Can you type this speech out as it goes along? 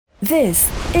This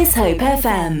is Hope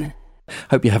FM.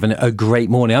 Hope you're having a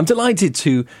great morning. I'm delighted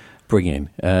to bring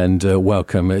in and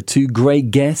welcome two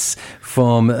great guests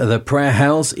from the Prayer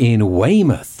House in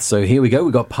Weymouth. So here we go.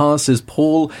 We've got Pastors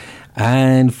Paul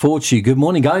and Forchi. Good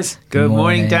morning, guys. Good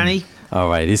morning, Danny. All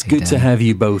right, it's good to have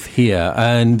you both here.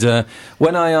 And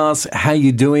when I ask how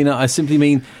you're doing, I simply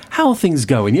mean, how are things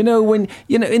going?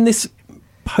 In this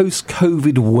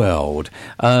post-COVID world,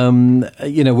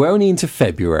 we're only into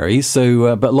February,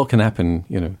 so but a lot can happen,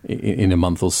 in a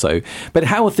month or so. But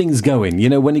how are things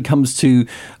going? When it comes to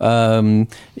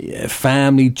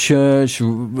family, church,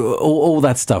 all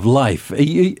that stuff, life.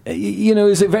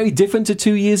 Is it very different to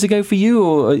 2 years ago for you,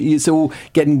 or is it all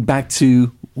getting back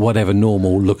to whatever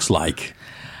normal looks like?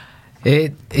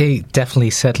 It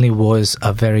certainly was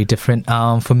a very different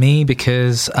for me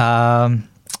because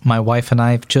my wife and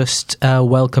I have just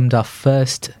welcomed our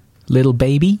first little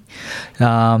baby.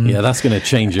 That's going to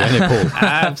change it, isn't it, Paul?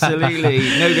 Absolutely.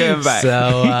 No going back.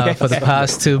 So for the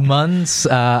past 2 months,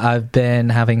 I've been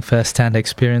having first-hand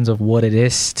experience of what it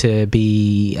is to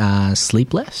be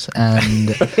sleepless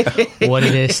and what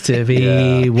it is to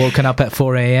be woken up at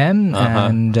 4 a.m.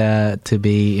 and to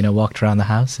be, walked around the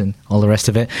house and all the rest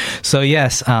of it. So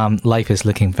yes, life is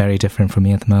looking very different for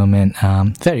me at the moment.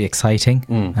 Very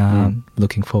exciting.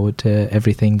 Looking forward to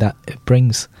everything that it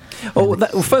brings.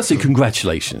 Firstly,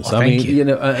 congratulations. Thank you.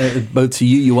 Both to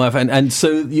you, your wife, and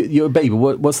so your baby,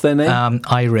 what's their name?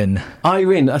 Irene.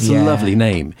 Irene, that's a lovely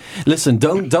name. Listen,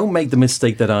 don't make the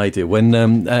mistake that I do when,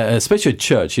 especially at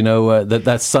church,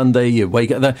 that Sunday you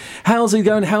wake up, how's it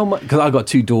going? How much? Because I've got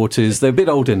 2 daughters, they're a bit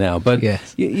older now, but,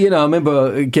 yes. I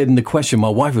remember getting the question, my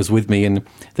wife was with me, and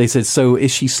they said, so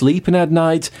is she sleeping at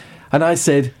night? And I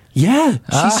said, yeah,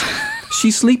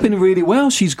 she's sleeping really well,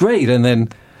 she's great, and then...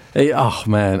 Oh,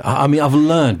 man. I've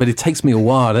learned, but it takes me a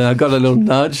while. And I got a little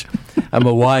nudge. And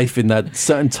my wife, in that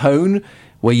certain tone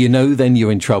where then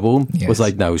you're in trouble, was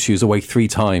like, no, she was awake 3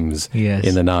 times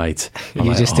in the night.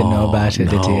 You just didn't know about it,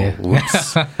 did you?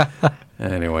 Whoops.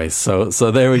 Anyway, so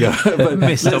there we go. But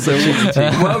welcome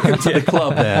to the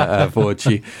club there,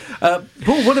 Forchi.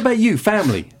 Paul, what about you,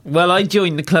 family? Well, I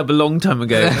joined the club a long time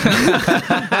ago.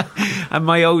 And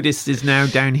my oldest is now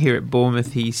down here at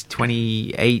Bournemouth. He's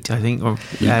 28, I think.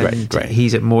 Great.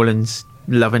 He's at Moorlands,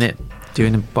 loving it,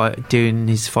 doing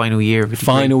his final year of a degree.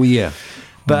 Final year.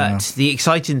 But the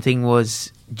exciting thing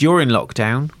was, during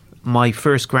lockdown, my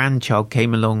first grandchild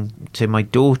came along to my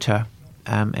daughter.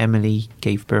 Emily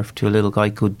gave birth to a little guy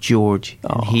called George.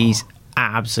 And he's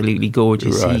absolutely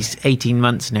gorgeous. Right. He's 18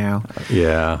 months now.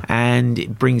 Yeah. And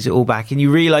it brings it all back. And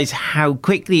you realise how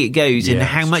quickly it goes and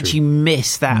how much you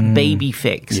miss that baby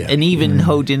fix. Yeah. And even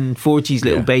holding Forchi's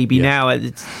little baby now,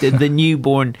 the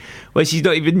newborn, well, she's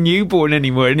not even newborn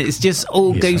anymore. And it's just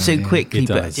all goes so quickly.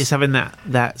 But just having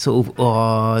that sort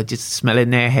of, just smelling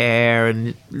their hair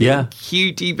and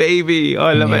cutie baby.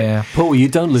 I love it. Paul, you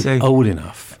don't look old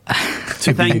enough.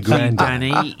 Thank you,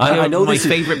 Danny. I know my this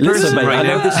is favourite person mate, right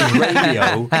now. I know this is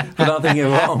radio, but I'm thinking,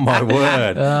 oh my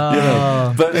word.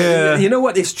 But you know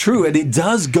what? It's true, and it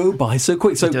does go by so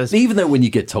quick. So even though when you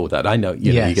get told that, I know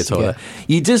you get told that,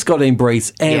 you just got to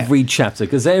embrace every chapter,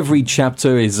 because every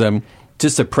chapter is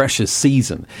just a precious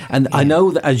season. And I know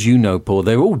that, as you know, Paul,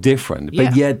 they're all different,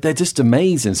 but yet they're just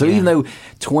amazing. So even though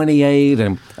 28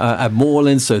 and at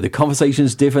Moorlands, so the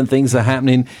conversation's different, things are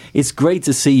happening, it's great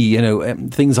to see,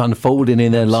 things unfolding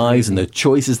in their lives and the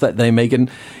choices that they make. And,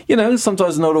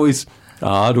 sometimes not always...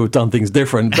 I'd have done things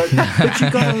different, but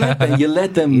you've got to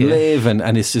let them live,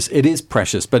 and it is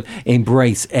precious, but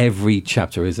embrace every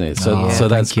chapter, isn't it? So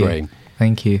that's great.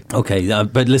 Thank you. Okay,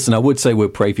 but listen, I would say we'll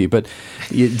pray for you, but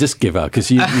you just give up, because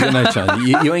you're no chance.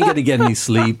 You ain't going to get any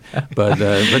sleep, but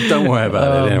don't worry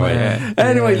about it anyway. Man.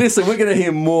 Anyway, listen, we're going to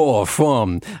hear more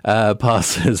from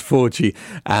Pastors Forchi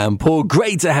and Paul.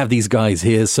 Great to have these guys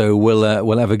here, so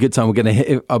we'll have a good time. We're going to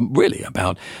hear really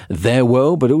about their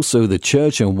world, but also the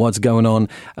church and what's going on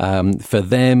for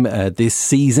them this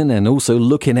season, and also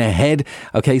looking ahead.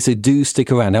 Okay, so do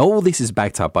stick around. Now, all this is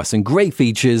backed up by some great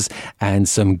features and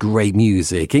some great music,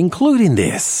 including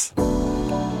this.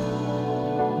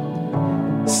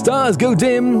 Stars go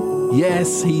dim.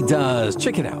 Yes, he does.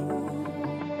 Check it out.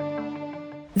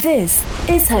 This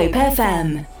is Hope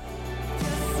FM.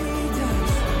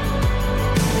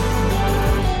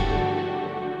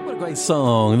 What a great Great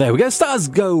song. There we go. Stars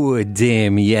go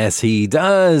dim. Yes, he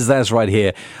does. That's right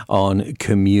here on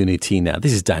Community Now.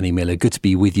 This is Danny Miller. Good to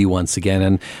be with you once again.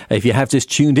 And if you have just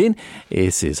tuned in,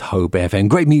 this is Hope FM.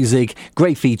 Great music,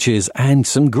 great features, and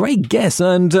some great guests.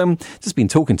 And just been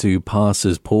talking to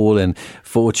Pastors Paul and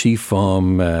Forchi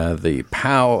from the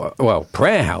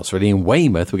Prayer House, really, in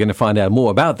Weymouth. We're going to find out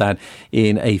more about that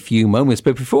in a few moments.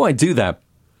 But before I do that,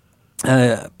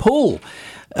 Paul,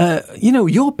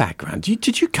 your background,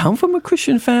 did you come from a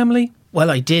Christian family? Well,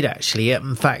 I did actually.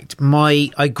 In fact,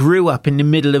 I grew up in the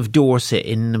middle of Dorset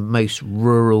in the most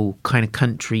rural kind of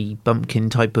country bumpkin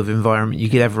type of environment you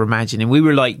could ever imagine. And we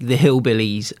were like the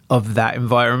hillbillies of that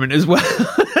environment as well.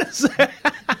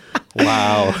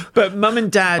 Wow. But mum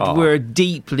and dad were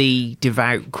deeply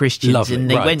devout Christians. Lovely, and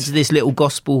they went to this little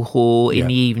gospel hall in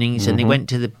the evenings, and they went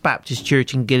to the Baptist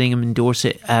church in Gillingham in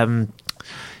Dorset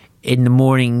in the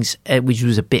mornings, which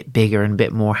was a bit bigger and a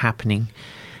bit more happening,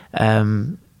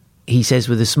 he says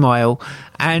with a smile.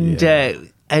 And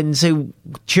so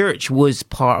church was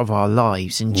part of our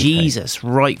lives, and Jesus,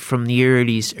 right from the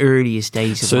earliest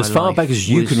days of so my as far life, back as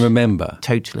you can remember,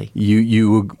 totally,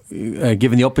 you were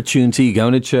given the opportunity,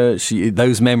 going to church,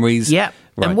 those memories. Yeah.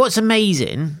 Right. And what's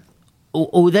amazing,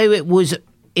 although it was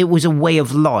a way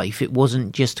of life, it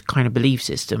wasn't just a kind of belief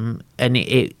system, and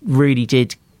it really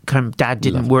did. Dad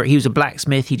didn't work. He was a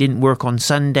blacksmith. He didn't work on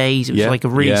Sundays. It was like a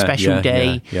really special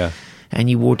day. Yeah. And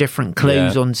you wore different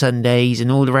clothes on Sundays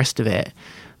and all the rest of it.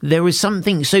 There was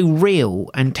something so real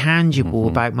and tangible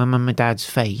about my mum and dad's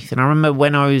faith. And I remember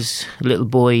when I was a little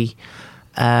boy,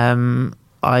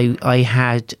 I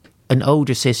had an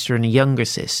older sister and a younger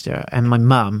sister. And my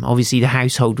mum, obviously the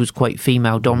household was quite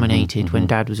female dominated when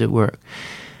Dad was at work.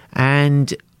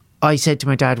 And I said to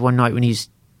my dad one night when he's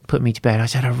put me to bed, I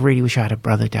said, I really wish I had a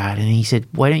brother, Dad. And he said,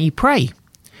 why don't you pray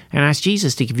and ask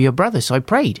Jesus to give you a brother? So I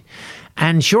prayed,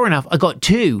 and sure enough, I got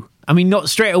two. I mean, not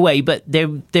straight away, but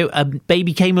a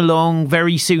baby came along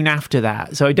very soon after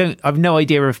that. So I've no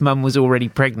idea if mum was already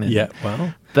pregnant. Yeah,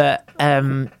 well, but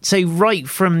so right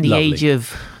from the age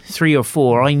of 3 or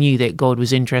 4, I knew that God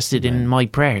was interested in my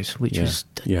prayers, which was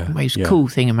the most cool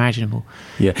thing imaginable.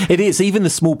 Yeah, it is. Even the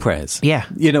small prayers. Yeah.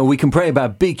 We can pray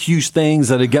about big, huge things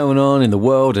that are going on in the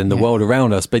world and the world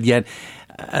around us, but yet,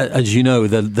 as you know,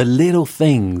 the little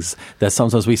things that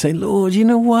sometimes we say, Lord, you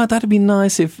know what, that'd be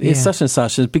nice if such and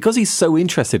such, and because he's so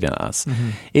interested in us.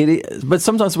 But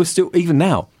sometimes we're still, even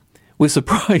now, we're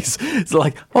surprised. It's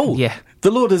like, the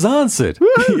Lord has answered.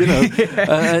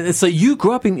 So you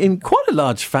grew up in quite a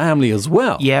large family as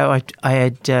well. Yeah, I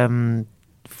had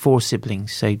 4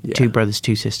 siblings, so 2 brothers,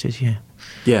 2 sisters. Yeah.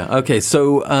 Yeah. Okay.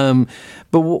 So,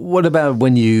 but what about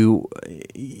when you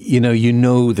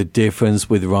know the difference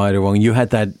with right or wrong? You had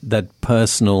that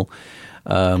personal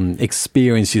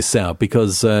experience yourself,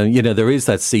 because there is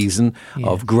that season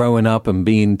of growing up and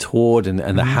being taught, and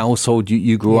the household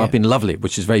you grew up in, lovely,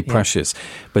 which is very precious.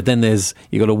 But then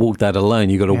you got to walk that alone.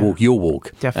 You got to walk your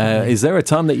walk. Definitely. Is there a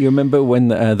time that you remember when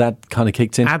that kind of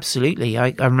kicked in? Absolutely.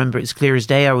 I remember it's clear as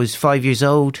day. I was 5 years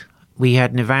old. We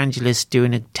had an evangelist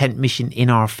doing a tent mission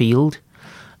in our field,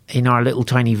 in our little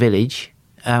tiny village,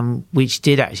 which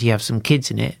did actually have some kids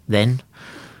in it then.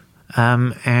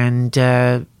 And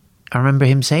I remember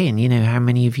him saying, how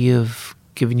many of you have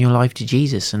given your life to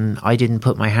Jesus? And I didn't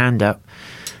put my hand up.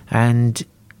 And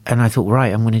I thought,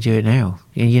 right, I'm going to do it now.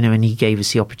 And he gave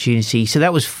us the opportunity. So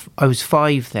I was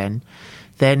 5 then.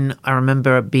 Then I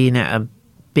remember being at a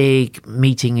big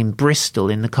meeting in Bristol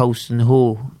in the Colston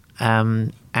Hall.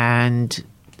 And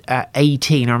at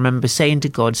 18, I remember saying to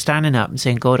God, standing up and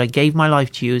saying, God, I gave my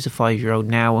life to you as a 5-year-old.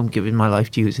 Now I'm giving my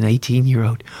life to you as an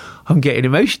 18-year-old. I'm getting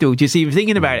emotional just even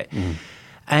thinking about it.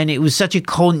 And it was such a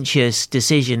conscious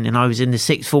decision. And I was in the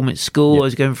 6th form at school. I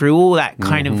was going through all that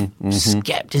kind of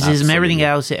skepticism, everything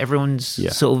else that everyone's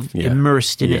sort of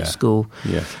immersed in at school.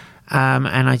 Yeah.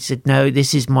 And I said, no,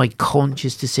 this is my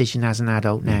conscious decision as an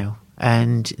adult now.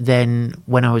 And then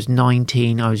when I was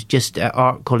 19, I was just at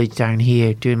Art College down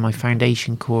here doing my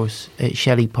foundation course at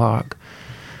Shelley Park.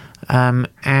 And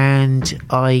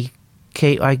I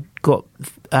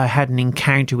had an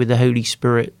encounter with the Holy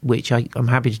Spirit, which I'm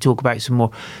happy to talk about some more,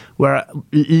 where I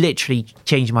literally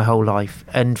changed my whole life.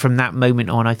 And from that moment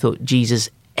on, I thought,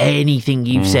 Jesus, anything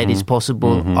you've said is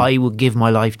possible. I will give my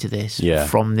life to this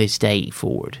from this day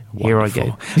forward. Wonderful. Here I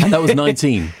go. And that was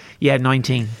 19. Yeah,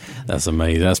 19. That's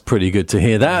amazing. That's pretty good to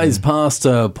hear. That is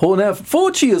Pastor Paul. Now,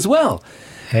 Forchi as well.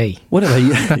 Hey. What about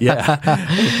you?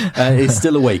 Yeah. He's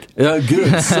still awake.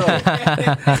 Good.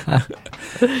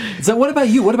 So what about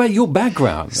you? What about your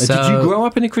background? Did you grow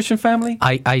up in a Christian family?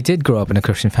 I did grow up in a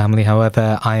Christian family.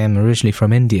 However, I am originally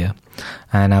from India.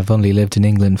 And I've only lived in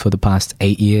England for the past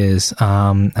 8 years.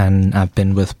 And I've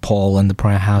been with Paul in the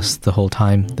prayer house the whole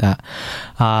time.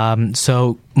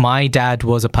 So my dad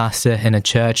was a pastor in a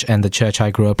church, and the church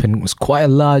I grew up in was quite a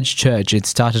large church. It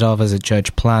started off as a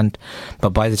church plant, but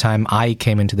by the time I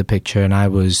came into the picture and I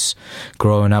was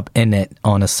growing up in it,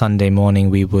 on a Sunday morning,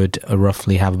 we would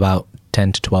roughly have about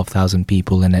 10 to 12,000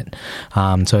 people in it.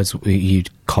 So you'd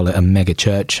call it a mega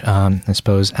church, I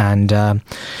suppose. And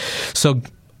so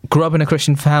grew up in a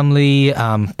Christian family,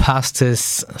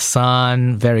 pastor's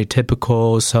son, very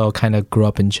typical. So kind of grew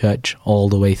up in church all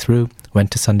the way through. Went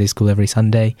to Sunday school every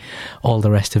Sunday, all the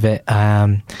rest of it.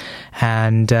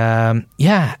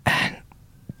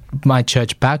 My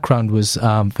church background was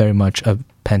very much a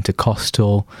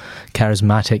Pentecostal,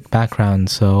 charismatic background.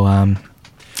 So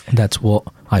that's what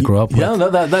I grew up with. Yeah,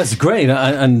 that's great.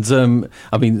 And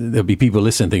I mean, there'll be people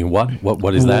listening thinking, what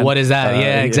is that? What is that?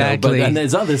 Yeah, exactly. And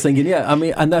there's others thinking, yeah, I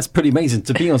mean, and that's pretty amazing.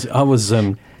 To be honest, I was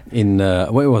in,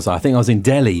 where was I? I think I was in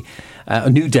Delhi,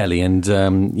 New Delhi, and,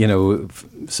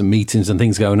 some meetings and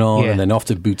things going on, and then off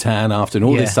to Bhutan after and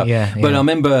all this stuff. But I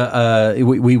remember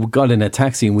we got in a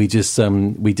taxi and we just,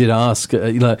 we did ask,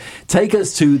 take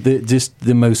us to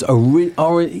the most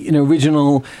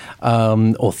original,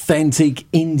 authentic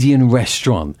Indian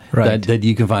restaurant that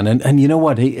you can find. And you know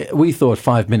what? We thought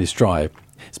 5 minutes drive.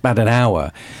 It's about an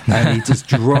hour, and he just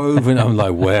drove, and I'm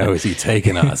like, where is he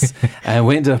taking us? And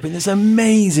we ended up in this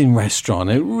amazing restaurant.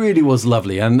 It really was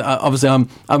lovely, and obviously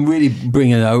I'm really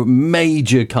bringing a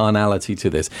major carnality to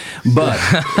this, but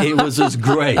it was just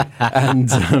great,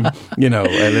 and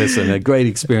listen, a great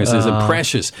experiences and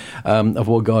precious of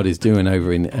what God is doing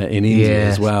over in India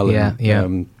as well.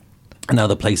 And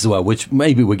other places as well, which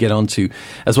maybe we'll get onto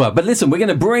as well. But listen, we're going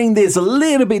to bring this a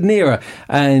little bit nearer,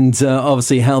 and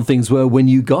obviously how things were when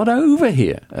you got over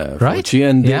here, right?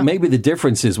 And maybe the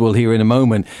differences we'll hear in a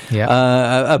moment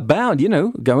about,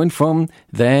 going from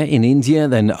there in India,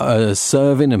 then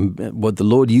serving and what the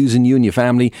Lord using you and your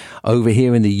family over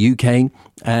here in the UK.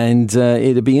 And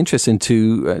it'd be interesting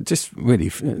to just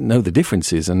really know the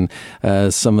differences and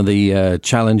some of the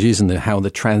challenges and how the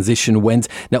transition went.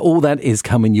 Now, all that is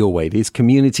coming your way. It is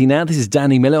Community Now. This is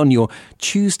Danny Miller on your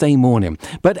Tuesday morning.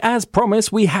 But as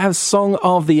promised, we have Song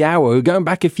of the Hour. Going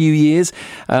back a few years,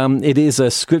 it is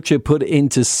a scripture put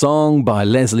into song by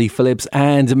Leslie Phillips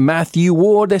and Matthew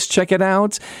Ward. Let's check it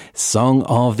out. Song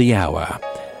of the Hour.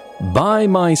 By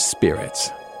My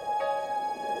Spirit.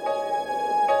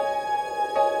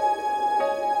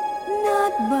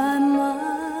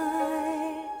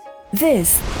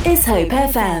 This is Hope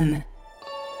FM.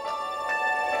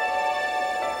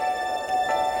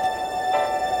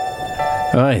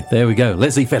 All right, there we go.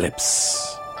 Leslie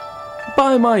Phillips.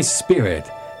 By My Spirit,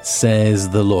 says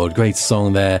the Lord. Great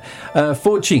song there.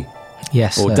 Forchi.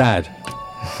 Yes. Or Dad.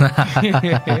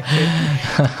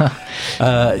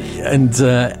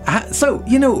 So,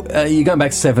 you're going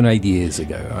back 7 or 8 years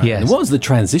ago. Right? Yes. And what was the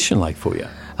transition like for you?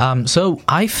 So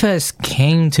I first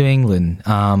came to England.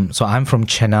 So I'm from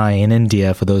Chennai in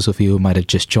India, for those of you who might have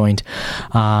just joined.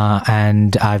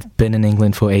 And I've been in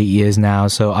England for 8 years now.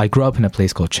 So I grew up in a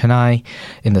place called Chennai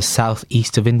in the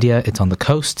southeast of India. It's on the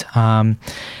coast. And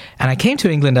I came to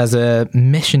England as a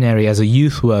missionary, as a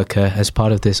youth worker, as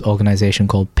part of this organization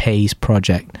called PACE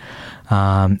Project.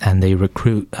 And they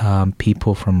recruit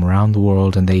people from around the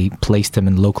world, and they place them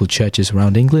in local churches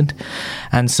around England.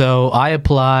 And so I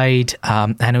applied,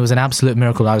 and it was an absolute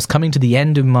miracle. I was coming to the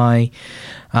end of my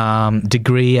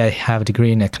degree. I have a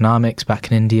degree in economics back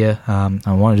in India.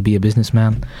 I wanted to be a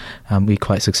businessman, be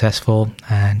quite successful,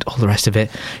 and all the rest of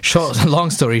it. Long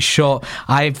story short,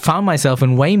 I found myself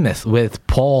in Weymouth with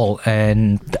Paul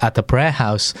at the prayer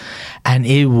house, and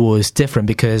it was different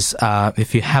because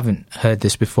if you haven't heard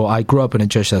this before, I grew up in a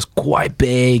church that's quite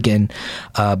big and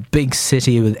a big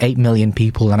city with 8 million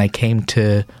people, and I came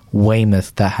to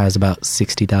Weymouth that has about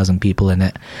 60,000 people in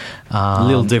it. A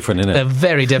little different, isn't it? A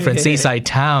very different seaside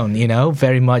town,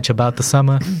 very much about the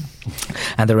summer.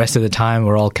 And the rest of the time,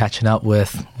 we're all catching up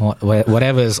with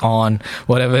whatever's on,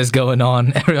 whatever's going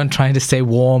on, everyone trying to stay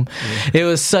warm. Yeah. It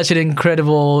was such an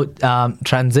incredible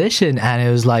transition, and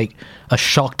it was like a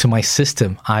shock to my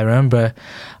system. I remember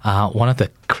one of the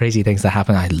crazy things that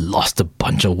happened, I lost a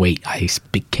bunch of weight. I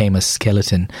became a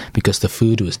skeleton because the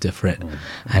food was different.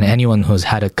 And anyone who's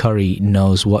had a curry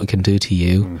knows what it can do to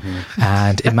you.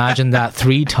 And imagine that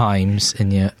 3 times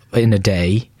in a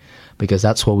day, because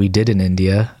that's what we did in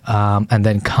India, and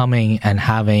then coming and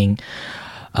having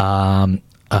a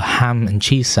ham and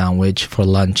cheese sandwich for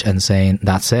lunch and saying,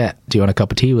 "That's it. Do you want a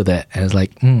cup of tea with it?" And it's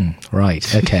like,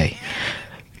 right, okay.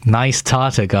 Nice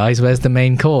tartar, guys. Where's the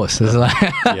main course? It's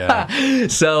like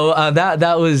So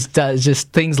that was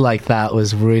just things like that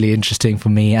was really interesting for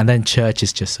me. And then church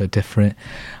is just so different.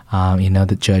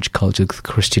 The church culture, the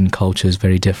Christian culture is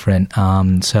very different.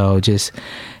 But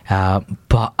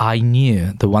I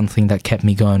knew the one thing that kept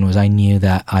me going was I knew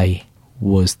that I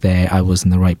was there. I was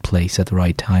in the right place at the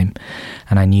right time,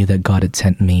 and I knew that God had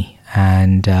sent me.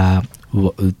 And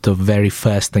the very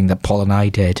first thing that Paul and I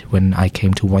did when I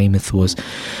came to Weymouth was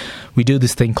we do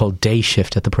this thing called day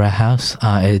shift at the prayer house.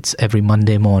 It's every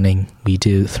Monday morning. We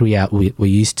do 3 hours. We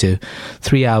used to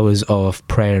 3 hours of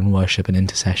prayer and worship and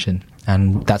intercession.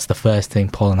 And that's the first thing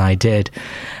Paul and I did.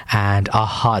 And our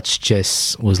hearts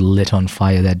just was lit on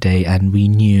fire that day. And we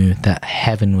knew that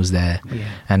heaven was there. Yeah.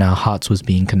 And our hearts was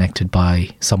being connected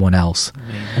by someone else.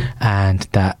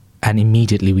 Yeah. And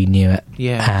immediately we knew it.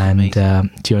 Yeah. And do you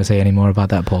want to say any more about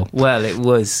that, Paul? Well, it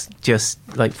was just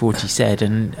like Forty said.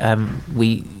 And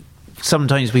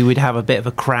sometimes we would have a bit of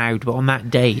a crowd. But on that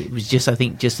day, it was just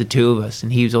the two of us.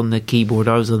 And he was on the keyboard,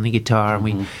 I was on the guitar. And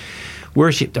we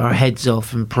worshipped our heads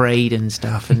off and prayed and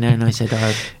stuff, and then I said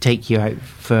I'll take you out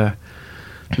for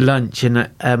lunch, and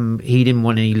he didn't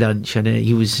want any lunch, and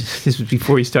this was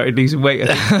before he started losing weight,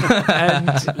 I think.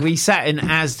 And we sat in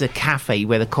Asda Cafe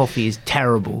where the coffee is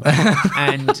terrible,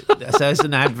 and so it's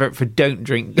an advert for don't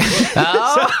drink.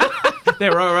 So,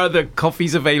 there are other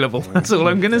coffees available. That's all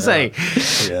I'm going to say.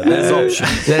 Yeah,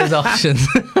 there's options.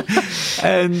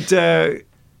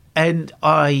 And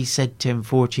I said to him,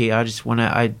 Forty,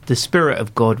 the Spirit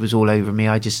of God was all over me.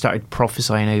 I just started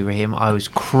prophesying over him. I was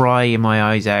crying my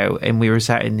eyes out, and we were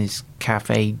sat in this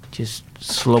cafe just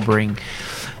slobbering.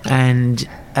 And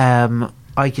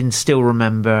I can still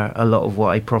remember a lot of what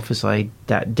I prophesied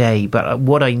that day. But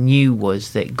what I knew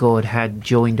was that God had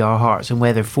joined our hearts, and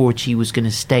whether Forty was going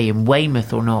to stay in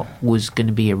Weymouth or not was going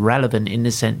to be irrelevant, in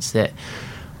the sense that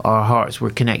our hearts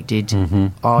were connected,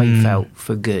 I felt,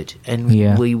 for good.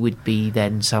 And we would be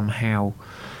then somehow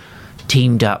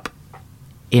teamed up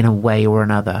in a way or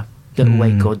another. The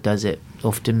way God does it,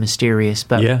 often mysterious.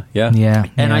 But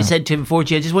And I said to him,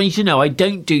 Forty, I just want you to know I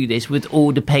don't do this with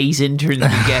all the pays interns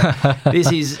you get.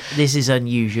 This is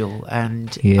unusual. And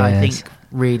I think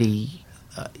really...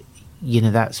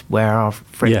 that's where our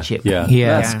friendship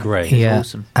that's great.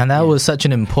 Awesome. And that was such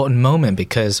an important moment,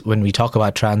 because when we talk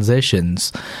about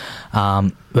transitions,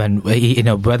 when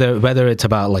whether it's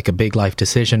about like a big life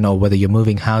decision, or whether you're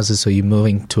moving houses or you're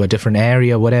moving to a different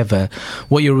area, whatever,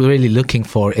 what you're really looking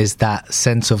for is that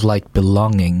sense of like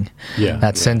belonging,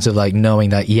 that sense of like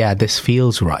knowing that this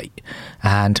feels right.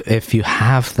 And if you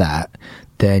have that,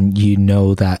 then you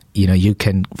know that you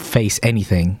can face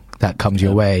anything that comes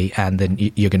your way, and then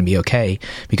you're going to be okay,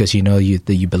 because you know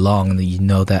that you belong, and that you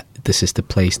know that this is the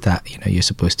place that you're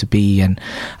supposed to be. And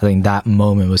I think that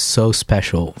moment was so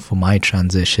special for my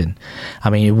transition.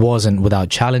 I mean, it wasn't without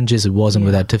challenges, it wasn't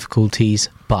without difficulties,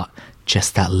 but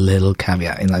just that little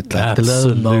caveat, in like the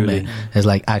little moment is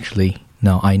like, actually,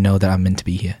 no, I know that I'm meant to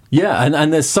be here. Yeah,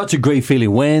 and there's such a great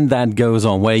feeling when that goes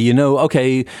on, where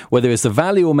okay, whether it's the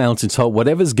valley or mountaintop,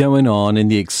 whatever's going on in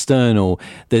the external,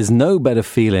 there's no better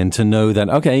feeling to know that,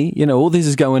 okay, all this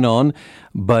is going on,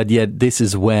 but yet this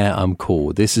is where I'm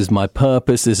called. This is my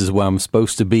purpose. This is where I'm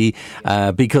supposed to be.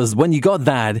 Because when you got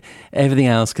that, everything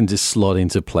else can just slot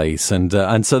into place. And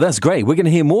so that's great. We're going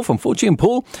to hear more from Forty and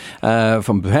Paul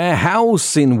from Prayer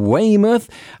House in Weymouth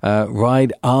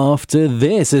right after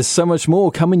this. There's so much more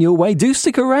coming your way. Do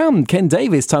stick around. Ken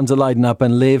Davis, time to lighten up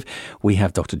and live. We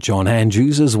have Dr. John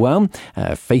Andrews as well,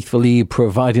 faithfully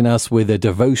providing us with a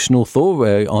devotional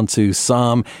thought onto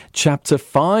Psalm chapter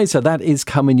 5. So that is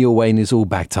coming your way, and is all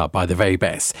backed up by the very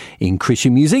best in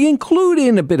Christian music,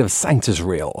 including a bit of Sanctus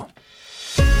Real.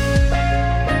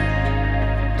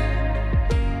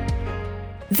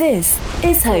 This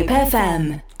is Hope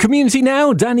FM. Community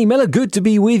Now, Danny Miller, good to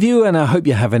be with you, and I hope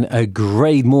you're having a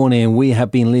great morning. We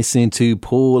have been listening to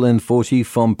Paul and Forty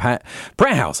from Prayer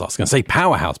House. I was going to say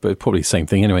Powerhouse, but probably the same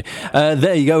thing anyway.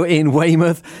 There you go, in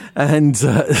Weymouth. And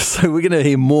so we're going to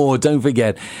hear more. Don't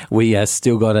forget, we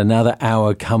still got another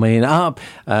hour coming up.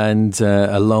 And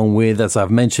along with, as I've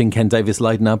mentioned, Ken Davis,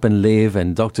 Lighten Up and Live,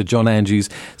 and Dr. John Andrews.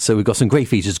 So we've got some great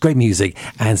features, great music,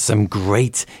 and some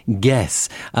great guests.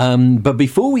 But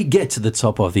before we get to the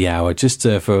top of the hour, just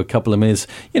for a couple of minutes,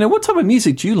 what type of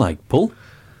music do you like, Paul?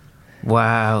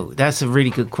 Wow, that's a really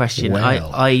good question. Wow.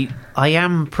 I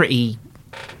am pretty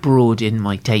broad in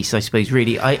my taste, I suppose,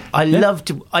 really. I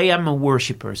am a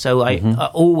worshipper, so I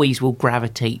always will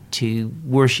gravitate to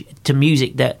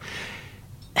music that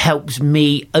helps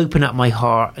me open up my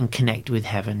heart and connect with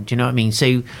heaven. Do you know what I mean?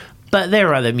 So, but there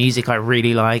are other music I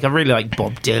really like. I really like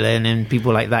Bob Dylan and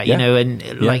people like that, you know,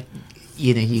 and like,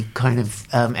 you know, you kind of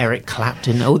Eric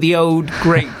Clapton, all the old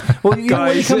great well, you know,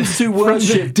 when it comes to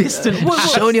worship, distant.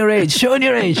 Showing your age. No, I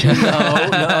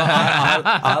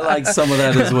like some of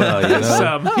that as well. You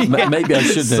know? Maybe I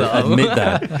shouldn't admit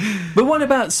that. But what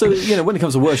about, so, you know, when it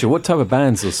comes to worship, what type of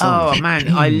bands or songs? Oh,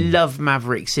 man, I love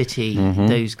Maverick City.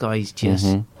 Those guys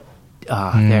just,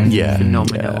 they're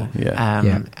phenomenal.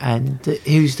 And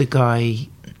who's the guy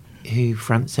who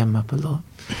fronts them up a lot?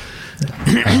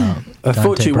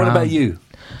 Fortune, what about you?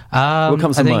 What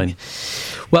comes to mind?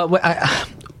 Well,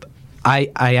 I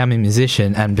am a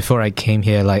musician, and before I came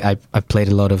here, like I played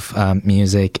a lot of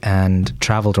music and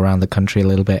traveled around the country a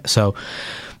little bit. So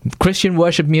Christian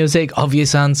worship music,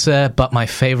 obvious answer, but my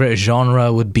favorite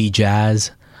genre would be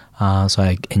jazz. So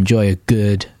I enjoy a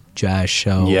good jazz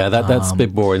show. Yeah, that's a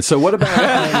bit boring. So what about...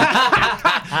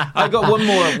 I got one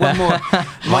more.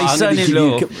 My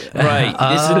son-in-law. Right,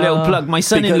 this is a little plug. My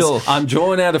son-in-law. Because I'm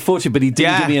drawing out a Fortune, but he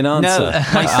didn't give me an answer. No.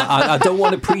 I don't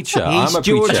want a preacher. I'm a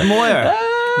George preacher. Moyer.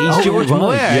 He's George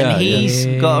Moyer, and he's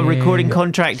yeah. got a recording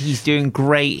contract. He's doing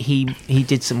great. He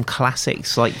did some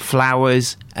classics like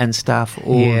Flowers and stuff.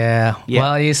 Yeah.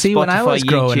 Well, you see, Spotify, when I was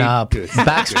growing up,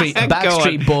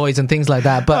 Backstreet Boys and things like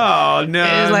that. But oh no,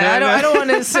 it's like, I don't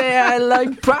want to say I like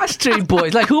Backstreet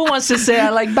Boys. Like, who wants to say I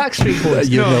like Backstreet Boys?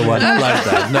 You know what? I like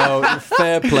that. No,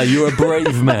 fair play. You're a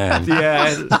brave man.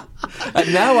 Yeah.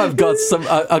 And now I've got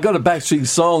I got a Backstreet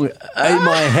song in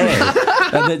my head,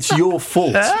 and it's your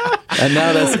fault. And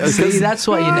now that's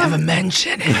why you never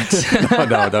mention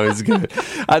it. no, it's good.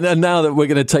 And now that we're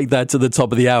going to take that to the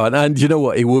top of the hour, and you know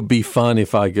what, it would be fun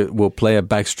if we'll play a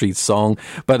Backstreet song,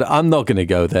 but I'm not going to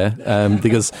go there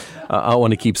because I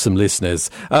want to keep some listeners.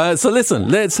 So listen,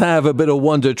 let's have a bit of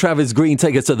wonder. Travis Green,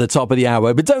 take us to the top of the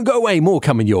hour, but don't go away. More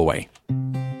coming your way.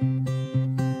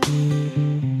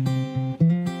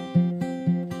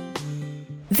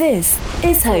 This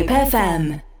is Hope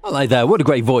FM. I like that. What a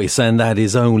great voice. And that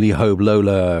is only Hope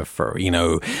Lola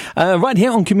Ferrino. Right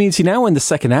here on Community Now in the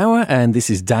second hour. And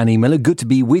this is Danny Miller. Good to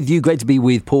be with you. Great to be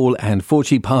with Paul and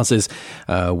Forchi, pastors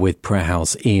with Prayer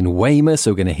House in Weymouth.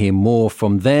 So we're going to hear more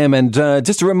from them. And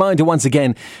just a reminder once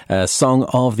again, Song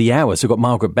of the Hour. So we've got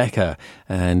Margaret Becker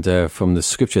and from the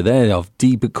scripture there of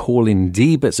Deep Calling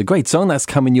Deep. It's a great song that's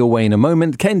coming your way in a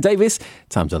moment. Ken Davis,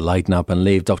 time to lighten up and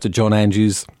live. Dr. John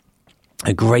Andrews,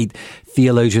 a great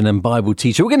theologian and Bible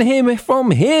teacher. We're going to hear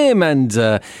from him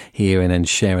and hearing and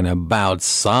sharing about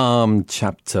Psalm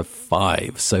chapter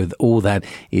 5. So all that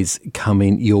is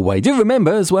coming your way. Do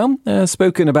remember as well,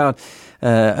 spoken about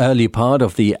earlier part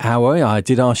of the hour, I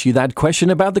did ask you that question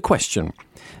about the question.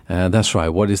 That's right.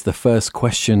 What is the first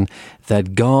question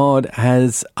that God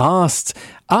has asked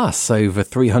us? Over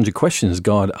 300 questions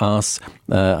God asks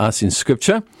us in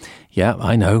Scripture. Yeah,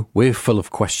 I know. We're full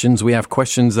of questions. We have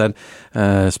questions that,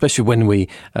 especially when we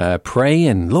pray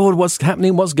and, Lord, what's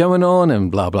happening? What's going on? And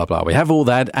blah, blah, blah. We have all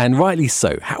that, and rightly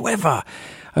so. However,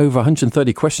 over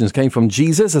 130 questions came from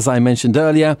Jesus, as I mentioned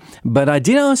earlier. But I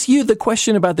did ask you the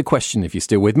question about the question, if you're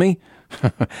still with me.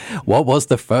 What was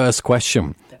the first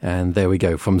question? And there we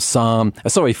go. From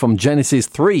Genesis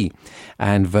 3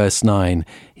 and verse 9.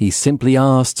 He simply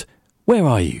asked, where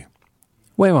are you?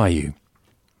 Where are you?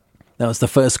 That was the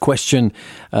first question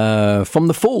from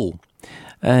the fall.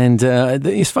 And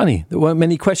it's funny, there weren't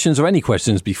many questions or any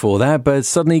questions before that, but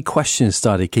suddenly questions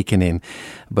started kicking in.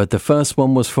 But the first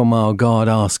one was from our God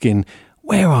asking,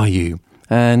 where are you?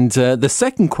 And the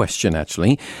second question,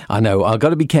 actually, I know, I've got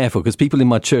to be careful because people in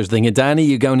my church think, Danny,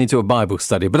 you're going into a Bible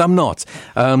study, but I'm not.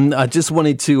 I just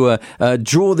wanted to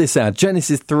draw this out.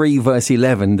 Genesis 3, verse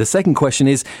 11. The second question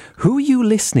is, who are you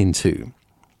listening to?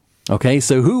 Okay,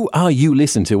 so who are you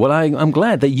listening to? Well, I'm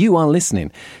glad that you are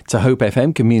listening to Hope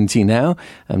FM Community Now.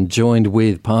 I'm joined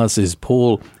with Pastors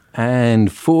Paul and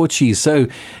Forchi. So,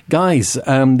 guys,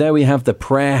 there we have the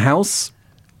Prayer House.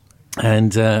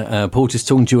 And Paul just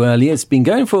talking to you earlier. It's been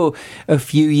going for a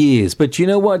few years. But you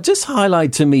know what? Just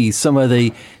highlight to me some of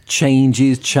the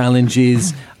changes,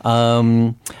 challenges,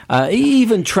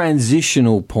 even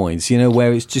transitional points,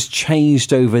 where it's just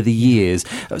changed over the years.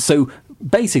 So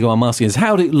basically what I'm asking is,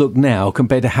 how did it look now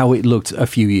compared to how it looked a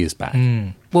few years back?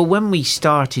 Well, when we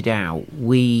started out,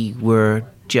 we were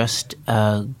just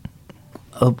a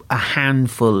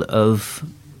handful of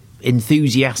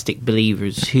enthusiastic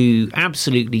believers who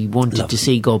absolutely wanted to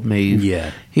see God move,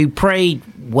 who prayed,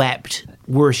 wept,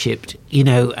 worshipped,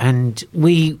 and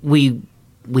we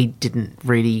we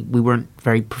weren't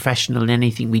very professional in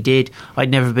anything we did. I'd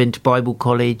never been to Bible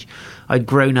college. I'd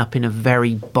grown up in a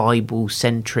very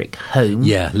Bible-centric home.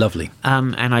 Yeah, lovely.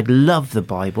 And I'd love the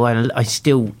Bible, and I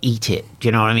still eat it. Do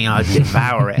you know what I mean? I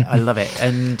devour it. I love it.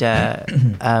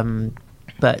 And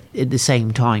but at the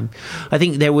same time, I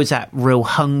think there was that real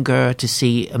hunger to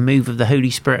see a move of the Holy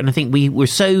Spirit. And I think we were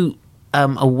so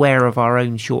aware of our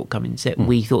own shortcomings that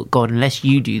we thought, God, unless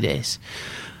you do this,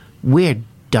 we're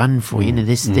done for. You know,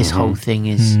 this whole thing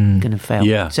is going to fail.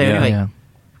 Yeah. So anyway,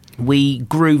 we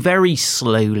grew very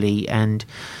slowly, and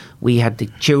we had the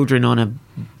children on a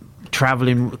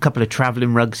couple of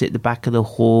travelling rugs at the back of the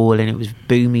hall, and it was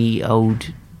boomy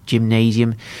old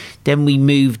gymnasium. Then we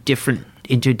moved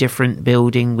into a different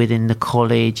building within the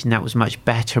college, and that was much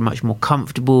better, much more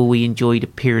comfortable. We enjoyed a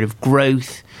period of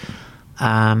growth,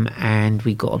 and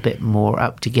we got a bit more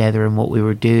up together in what we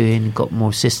were doing, got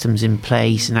more systems in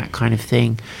place and that kind of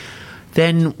thing.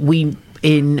 Then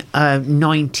in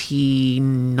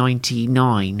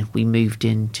 1999, we moved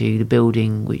into the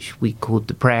building which we called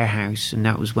the Prayer House, and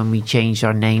that was when we changed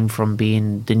our name from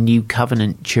being the New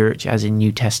Covenant Church, as in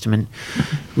New Testament.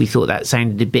 We thought that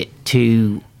sounded a bit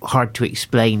too hard to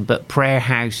explain, but Prayer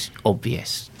House,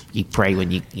 obvious. You pray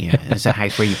when it's a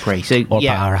house where you pray. So or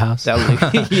powerhouse.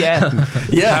 Yeah.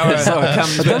 Power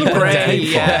comes when you pray.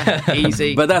 Yeah,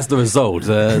 easy. But that's the result.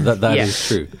 That is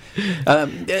true.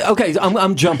 Okay,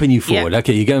 I'm jumping you forward. Yeah.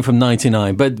 Okay, you're going from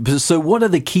 99. But so what are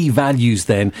the key values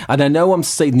then? And I know I'm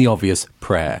stating the obvious,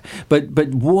 prayer. But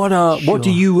what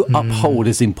do you uphold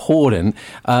as important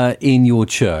in your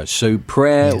church? So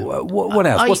prayer. Yeah. What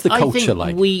else? What's the culture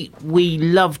like? We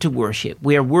love to worship.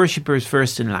 We are worshippers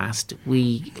first and last.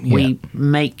 We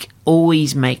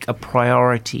always make a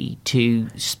priority to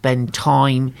spend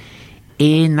time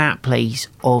in that place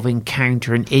of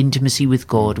encounter and intimacy with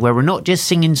God, where we're not just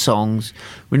singing songs.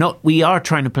 We are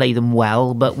trying to play them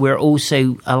well, but we're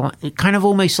also kind of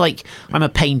almost like, I'm a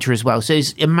painter as well. So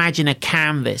imagine a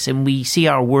canvas, and we see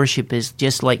our worship as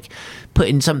just like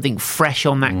putting something fresh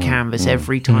on that canvas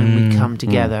every time we come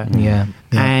together.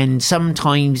 And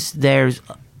sometimes there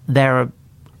are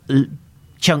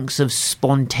chunks of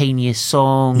spontaneous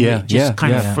song that just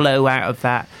kind of flow out of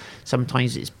that.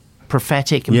 Sometimes it's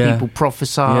prophetic, and people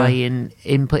prophesy and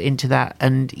input into that.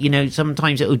 And,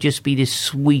 sometimes it will just be the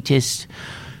sweetest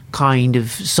kind of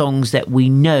songs that we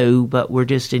know, but we're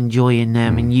just enjoying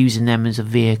them and using them as a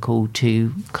vehicle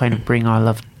to kind of bring our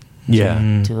love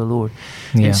to the Lord.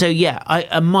 And so,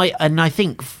 I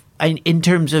think in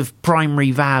terms of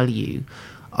primary value,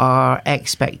 our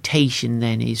expectation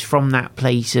then is from that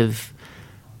place of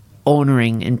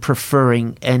honouring and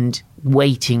preferring and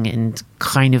waiting and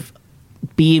kind of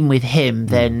being with him,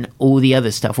 then all the other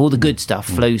stuff, all the good stuff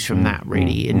flows from that,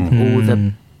 really.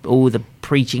 And all the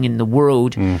preaching in the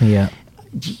world, I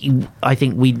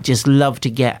think we just love to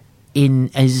get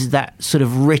in as that sort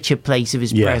of richer place of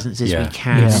his presence as we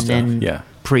can, and then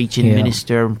preach and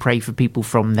minister and pray for people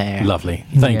from there. Lovely.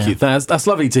 Thank you. That's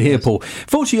lovely to hear, Paul.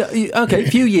 Fortunately, a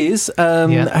few years.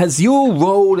 Has your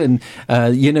role and,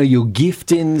 your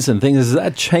giftings and things, has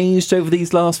that changed over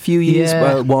these last few years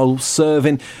while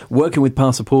serving, working with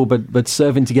Pastor Paul, but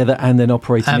serving together and then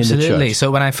operating in the church? Absolutely.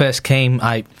 So when I first came,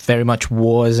 I very much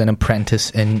was an apprentice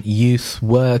in youth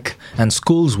work and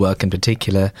schools work in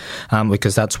particular,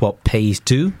 because that's what pays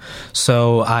do.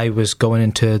 So I was going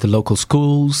into the local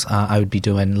schools. I would be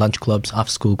doing lunch clubs,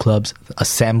 after school clubs,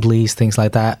 assemblies, things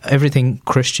like that, everything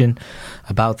Christian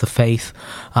about the faith.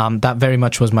 That very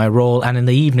much was my role. And in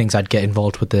the evenings I'd get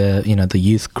involved with the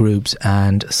youth groups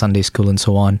and Sunday school and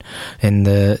so on in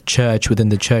the church, within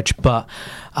the church. But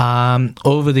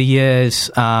over the years,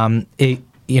 it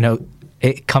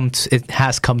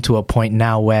has come to a point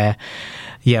now where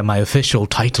my official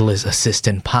title is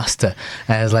assistant pastor,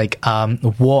 and it's like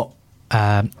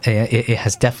it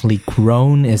has definitely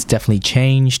grown, it's definitely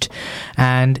changed,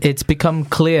 and it's become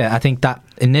clear. I think that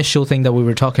initial thing that we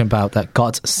were talking about, that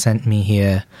God sent me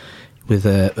here with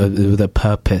a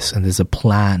purpose and there's a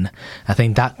plan, I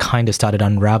think that kind of started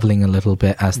unraveling a little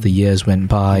bit as the years went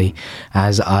by,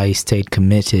 as I stayed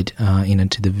committed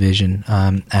to the vision.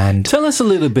 And tell us a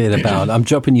little bit about, I'm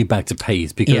dropping you back to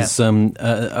Pays, because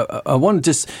I want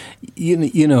to just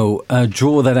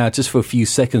draw that out just for a few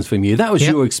seconds from you. That was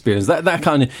your experience, that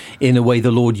kind of, in a way,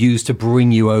 the Lord used to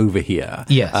bring you over here.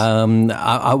 Yes. I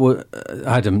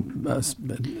had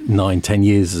 9-10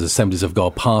 years as Assemblies of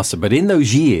God pastor, but in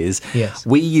those years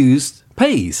we used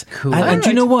Pays. Cool. And do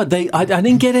you know what? I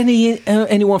didn't get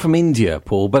anyone from India,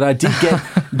 Paul, but I did get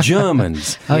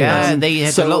Germans. They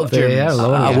had a lot of Germans.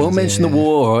 I won't mention the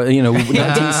war or,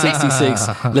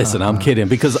 1966. Listen, I'm kidding,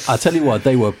 because I tell you what,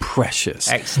 they were precious.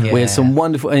 Excellent. We had some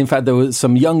wonderful, in fact, there were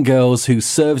some young girls who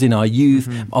served in our youth.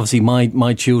 Obviously,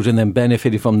 my children then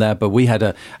benefited from that, but we had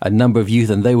a number of youth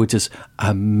and they were just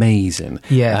amazing.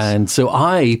 Yes. And so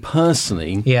I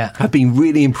personally have been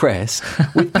really impressed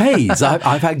with Pays.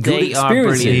 I've had good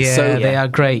experiences. Yeah, so they are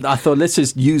great. I thought, let's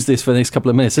just use this for the next couple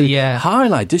of minutes. So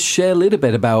just share a little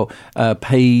bit about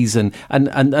Pays and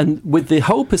with the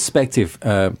whole perspective,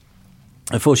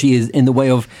 for she is in the way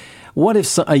of, what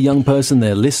if a young person,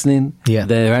 they're listening,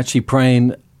 they're actually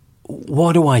praying,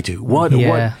 what do I do? What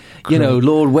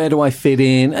Lord, where do I fit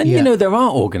in? And, there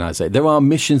are organizations, there are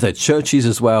missions, there are churches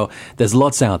as well. There's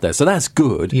lots out there. So that's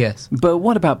good. Yes. But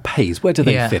what about Pays? Where do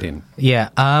they fit in? Yeah.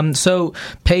 So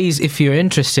Pays, if you're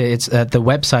interested, it's the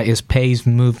website is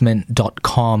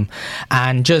paysmovement.com.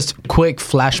 And just quick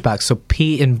flashback. So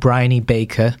Pete and Bryony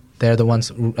Baker, they're the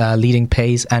ones leading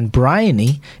Pays. And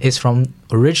Bryony is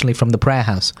originally from the Prayer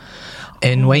House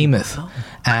in Weymouth.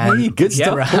 And good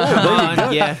stuff.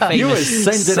 There you go. You were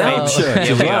sending out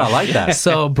church as well. I like that.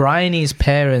 So Bryony's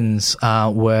parents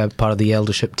were part of the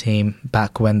eldership team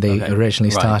back when they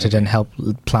originally started and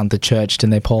helped plant the church,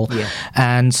 didn't they, Paul? Yeah.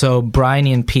 And so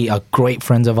Bryony and Pete are great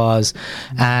friends of ours.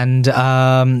 And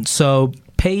so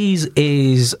Pays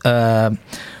is a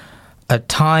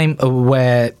time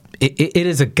where it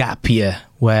is a gap year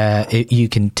where you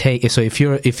can take. So if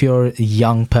you're a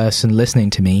young person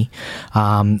listening to me,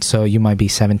 so you might be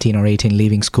 17 or 18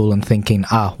 leaving school and thinking,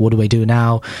 what do I do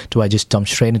now? Do I just jump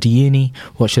straight into uni?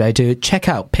 What should I do? Check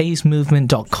out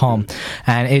paysmovement.com,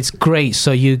 and it's great.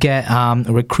 So you get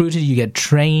recruited, you get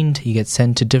trained, you get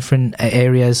sent to different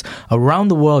areas around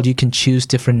the world. You can choose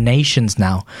different nations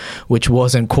now, which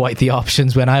wasn't quite the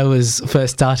options when I was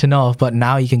first starting off, but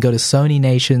now you can go to so many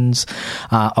nations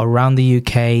around the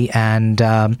UK. And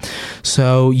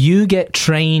so you get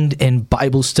trained in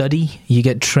Bible study, you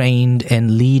get trained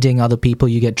in leading other people,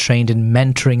 you get trained in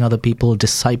mentoring other people,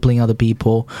 discipling other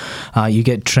people, you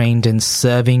get trained in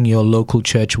serving your local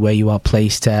church where you are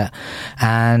placed at,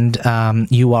 and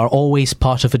you are always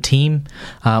part of a team,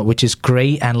 which is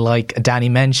great. And like Danny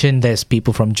mentioned, there's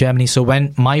people from Germany. So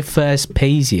when my first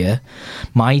Pays year,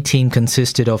 my team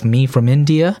consisted of me from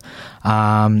India,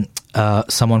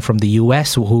 someone from the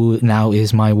US who now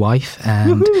is my wife,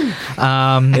 and it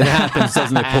happens,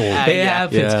 doesn't it, Paul? It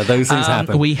happens. Yeah, those things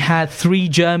happen. We had 3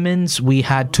 Germans, we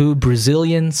had 2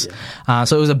 Brazilians,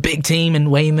 so it was a big team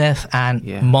in Weymouth and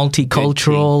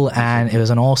multicultural, and it was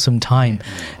an awesome time.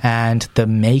 And the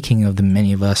making of the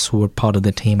many of us who were part of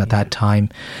the team at that time.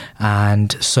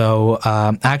 And so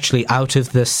actually out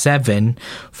of the 7,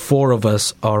 4 of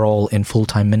us are all in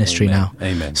full-time ministry now.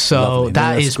 Amen. So lovely.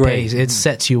 that is great. It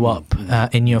sets you up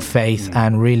in your faith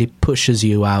and really pushes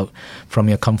you out from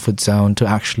your comfort zone to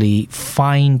actually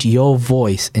find your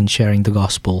voice in sharing the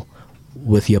gospel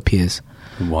with your peers.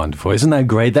 Wonderful. Isn't that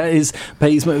great? That is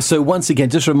Pays. So once again,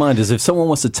 just remind us, if someone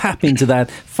wants to tap into that,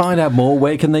 find out more,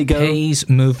 where can they go?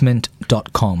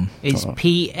 Paysmovement.com. It's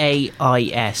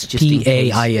P-A-I-S. Just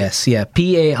P-A-I-S, yeah.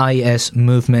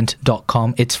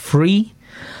 Paysmovement.com. It's free.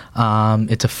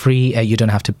 It's a free, you don't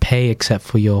have to pay except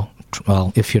for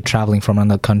if you're traveling from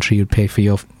another country, you'd pay for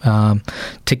your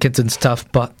tickets and stuff,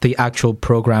 but the actual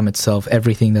program itself,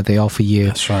 everything that they offer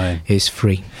you is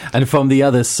free. And from the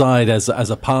other side, as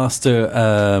a pastor,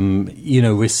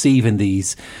 receiving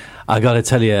these, I got to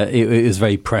tell you, it is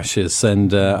very precious,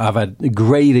 and I've had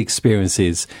great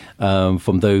experiences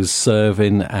from those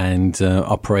serving and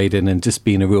operating, and just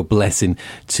being a real blessing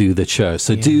to the church.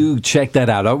 So do check that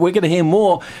out. We're going to hear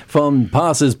more from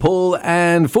Pastors Paul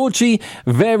and Forchi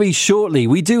very shortly.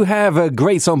 We do have a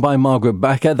great song by Margaret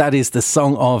Becker. That is the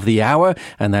Song of the Hour,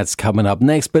 and that's coming up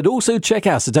next. But also check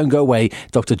out, so don't go away,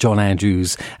 Dr. John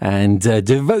Andrews and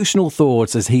Devotional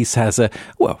Thoughts, as he has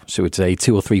should we say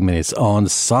 2 or 3 minutes on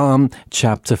Psalm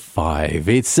chapter 5.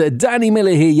 It's Danny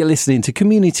Miller here. You're listening to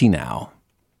Community Now.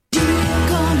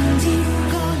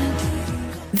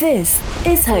 This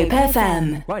is Hope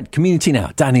FM. Right, Community Now.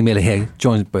 Danny Miller here,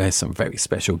 joined by some very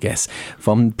special guests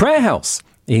from Prayer House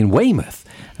in Weymouth,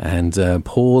 and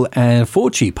Paul and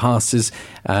Forchi, pastors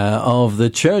of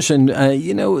the church. And,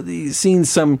 seen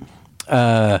some...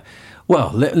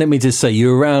 Well, let me just say, you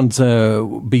were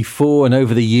around before and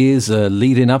over the years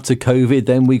leading up to COVID.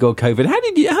 Then we got COVID. How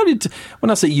did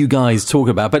when I say you guys talk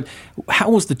about, but how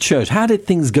was the church? How did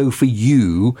things go for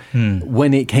you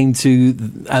when it came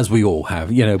to, as we all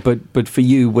have, but for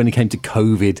you when it came to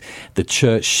COVID, the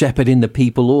church shepherding the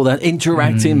people, all that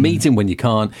interacting, meeting when you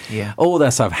can't, all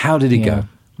that stuff. How did it go?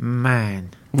 Man.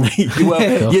 Well,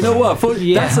 you know what?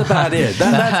 That's about it.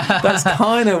 That's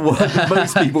kind of what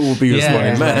most people will be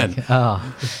responding. Man,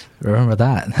 remember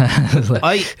that?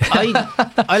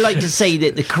 I like to say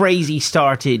that the crazy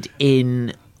started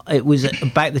it was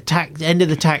about the end of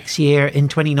the tax year in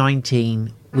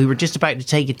 2019. We were just about to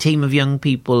take a team of young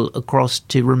people across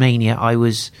to Romania. I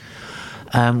was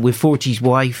with Forty's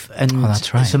wife and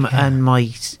and my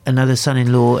another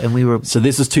son-in-law, and we were. So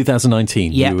this was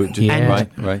 2019. Yeah,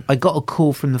 right. I got a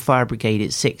call from the fire brigade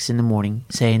at 6 a.m.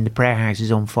 saying the prayer house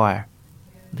is on fire.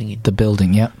 I'm thinking, the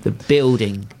building, yeah, the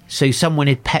building. So someone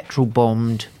had petrol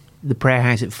bombed the prayer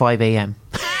house at 5 a.m.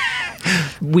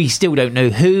 We still don't know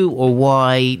who or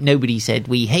why. Nobody said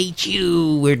we hate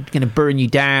you. We're going to burn you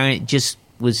down. It just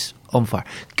was on fire,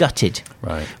 gutted.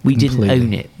 Right. We didn't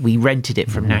own it. We rented it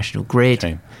from National Grid.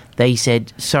 Okay. They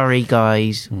said, sorry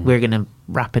guys, we're going to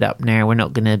wrap it up now. We're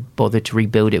not going to bother to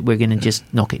rebuild it. We're going to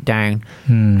just knock it down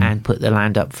and put the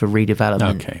land up for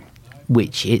redevelopment,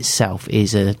 which itself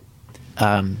is a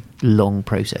long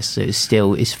process.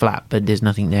 So it's flat, but there's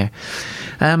nothing there.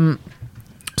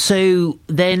 So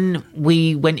then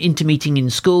we went into meeting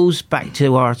in schools, back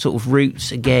to our sort of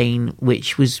roots again,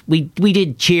 which was we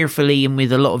did cheerfully and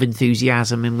with a lot of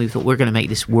enthusiasm, and we thought we're going to make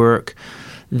this work.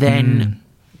 Then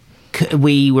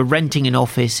we were renting an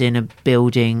office in a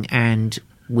building, and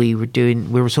we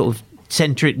were sort of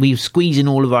we were squeezing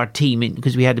all of our team in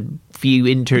because we had a few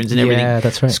interns and everything. Yeah,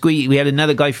 that's right. We had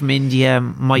another guy from India.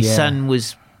 My son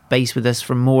was based with us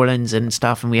from Moorlands and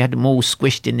stuff, and we had them all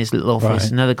squished in this little office.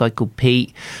 Right. Another guy called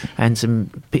Pete, and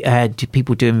some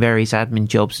people doing various admin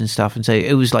jobs and stuff. And so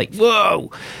it was like,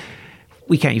 whoa,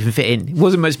 we can't even fit in. It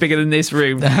wasn't much bigger than this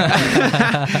room.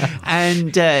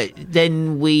 And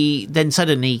then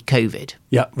suddenly COVID.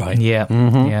 Yeah, right. Yeah,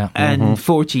 And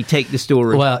Forty, take the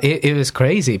story. Well, it was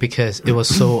crazy because it was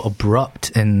so abrupt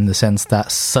in the sense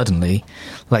that suddenly,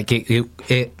 like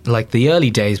it like the early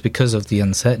days, because of the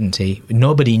uncertainty,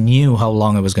 nobody knew how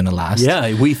long it was going to last.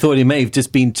 Yeah, we thought it may have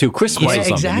just been till Christmas or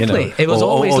something. Exactly. It was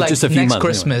always like just a few next months,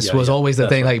 Christmas anyway. was always the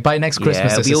thing. Like by next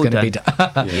Christmas, this is going to be done.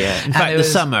 In fact, the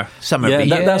summer.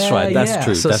 That's right. That's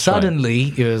true. So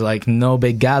suddenly it was like no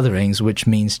big gatherings, which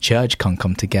means church can't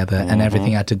come together, and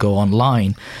everything had to go online.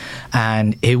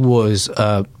 And it was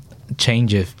a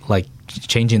change of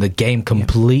changing the game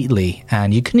completely,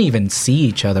 and you couldn't even see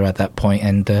each other at that point,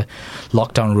 and the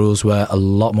lockdown rules were a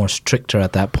lot more stricter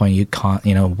at that point. You can't,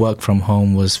 work from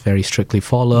home was very strictly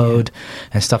followed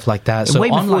and stuff like that. So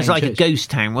Weymouth was like a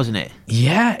ghost town, wasn't it?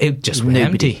 Yeah, it just went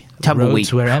empty.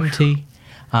 Tumbleweed. Roads were empty.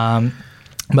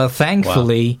 But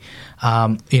thankfully,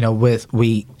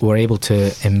 we were able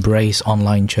to embrace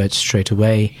online church straight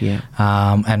away. Yeah.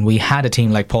 And we had a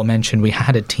team, like Paul mentioned, we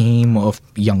had a team of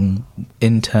young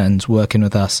interns working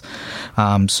with us.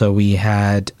 So we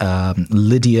had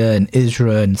Lydia and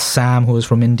Isra and Sam, who was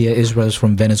from India. Isra is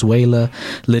from Venezuela.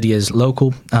 Lydia's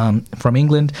local from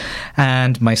England.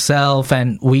 And myself,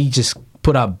 and we just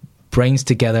put our brains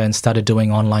together and started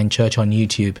doing online church on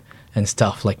YouTube and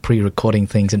stuff, like pre-recording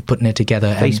things and putting it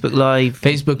together. Facebook Live,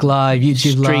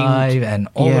 YouTube Live, and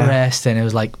all the rest. And it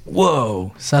was like,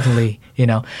 whoa, suddenly,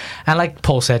 And like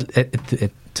Paul said,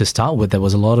 to start with, there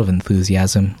was a lot of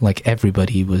enthusiasm. Like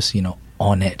everybody was,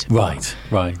 on it. Right.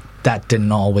 That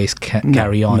didn't always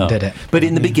carry on, did it? But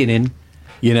in the beginning,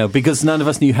 because none of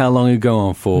us knew how long it would go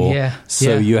on for. Yeah.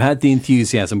 So you had the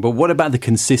enthusiasm. But what about the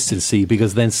consistency?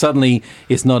 Because then suddenly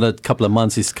it's not a couple of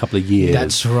months, it's a couple of years.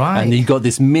 That's right. And you've got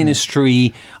this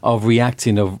ministry of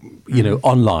reacting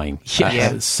online.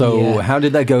 So how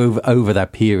did that go over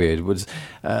that period? Was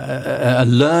a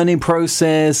learning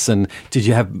process? And did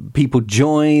you have people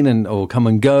join or come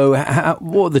and go?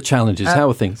 What are the challenges?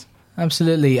 How are things?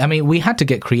 Absolutely. I mean, we had to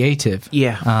get creative.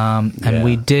 Yeah. And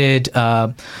we did...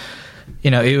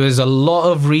 it was a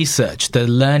lot of research. The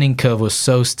learning curve was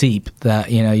so steep that,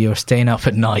 you're staying up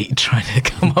at night trying to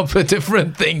come up with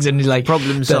different things and like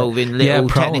problem solving,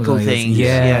 technical things.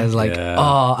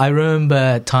 I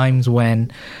remember times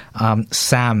when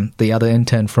Sam, the other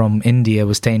intern from India,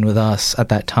 was staying with us at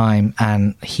that time,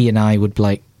 and he and I would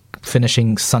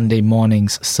finishing Sunday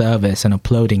morning's service and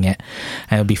uploading it,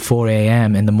 and it'll be 4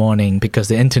 a.m. in the morning because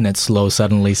the internet's slow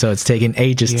suddenly, so it's taking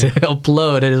ages to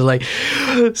upload. And it's like,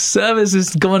 service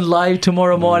is going live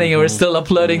tomorrow morning and we're still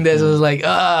uploading this. It was like,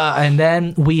 and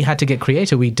then we had to get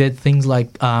creative. We did things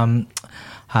like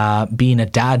being a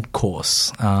dad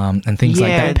course and things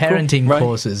like that, parenting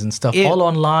courses and stuff, all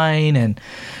online. And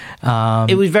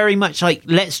it was very much like,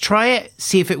 let's try it,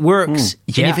 see if it works,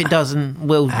 and if it doesn't,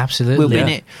 we'll bin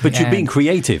it. But you're being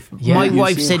creative. My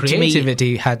wife said to me,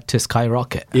 creativity had to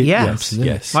skyrocket.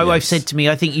 My wife said to me,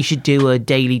 I think you should do a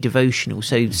daily devotional.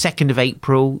 So 2nd of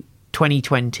April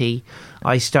 2020,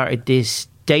 I started this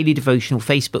daily devotional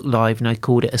Facebook Live, and I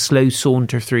called it A Slow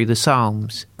Saunter Through the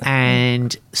Psalms.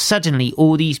 And suddenly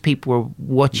all these people were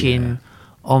watching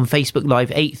on Facebook Live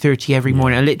 8:30 every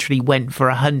morning. I literally went for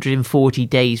 140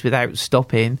 days without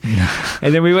stopping.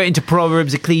 And then we went into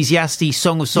Proverbs, Ecclesiastes,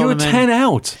 Song of Solomon. You were 10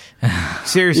 out.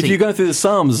 Seriously. If you go through the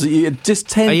Psalms, just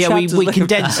 10 chapters. We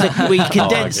condensed a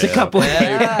couple.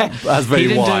 That's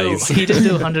very wise. He didn't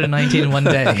do 119 in one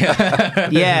day.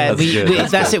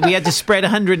 That's it. We had to spread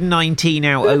 119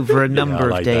 out over a number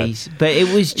of days. But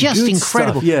it was just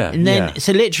incredible. And then,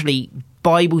 so literally,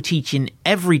 Bible teaching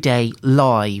every day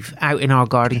live out in our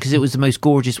garden because it was the most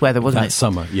gorgeous weather, wasn't it? That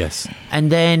summer, yes.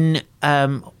 And then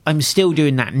I'm still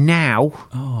doing that now.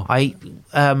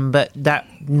 But that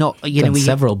not we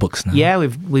several books now. Yeah,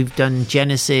 we've done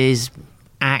Genesis,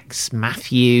 Acts,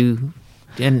 Matthew,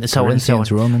 and so on and so on.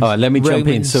 Romans. All right, let me jump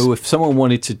in. So if someone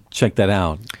wanted to check that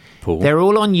out, Paul, they're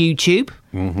all on YouTube.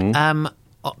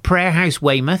 Prayer House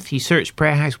Weymouth. You search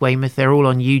Prayer House Weymouth. They're all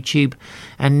on YouTube.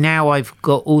 And now I've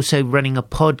got also running a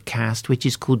podcast which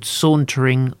is called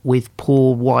Sauntering with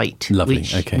Paul White. Lovely.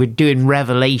 Which we're doing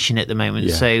Revelation at the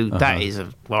moment. So that is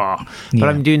but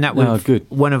I'm doing that with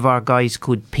one of our guys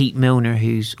called Pete Milner,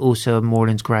 who's also a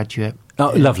Moorlands graduate.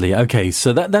 Oh, lovely. Okay,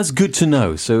 so that's good to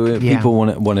know. So if people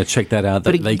want to check that out,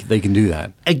 they can do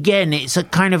that. Again, it's a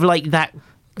kind of like that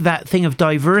thing of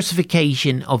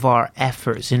diversification of our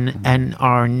efforts and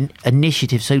our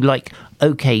initiatives. So like,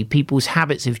 okay, people's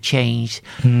habits have changed.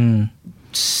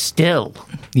 Still,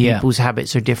 people's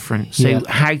habits are different. So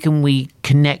how can we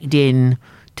connect in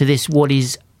to this, what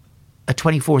is a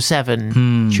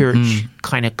 24/7 church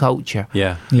kind of culture?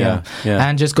 Yeah.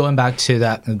 And just going back to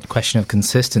that question of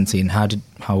consistency and how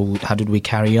did we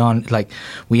carry on? Like,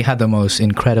 we had the most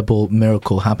incredible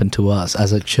miracle happen to us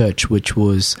as a church, which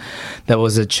was there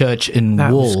was a church in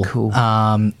Wool, cool.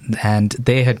 and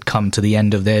they had come to the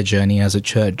end of their journey as a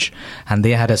church, and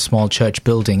they had a small church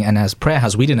building. And as Prayer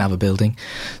House, we didn't have a building,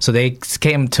 so they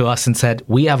came to us and said,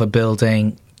 "We have a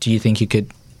building. Do you think you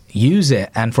could use it?"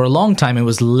 And for a long time it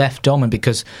was left dormant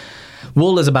because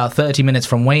Wool is about 30 minutes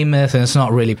from Weymouth and it's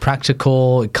not really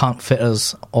practical. It can't fit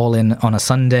us all in on a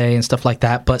Sunday and stuff like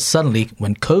that. But suddenly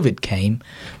when COVID came,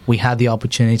 we had the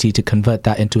opportunity to convert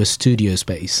that into a studio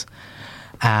space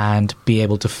and be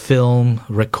able to film,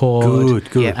 record,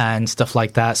 and stuff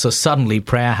like that. So suddenly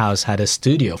Prayer House had a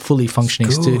studio, fully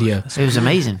functioning studio. It was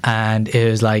amazing. And it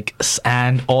was like,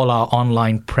 and all our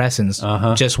online presence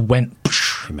just went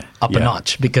up a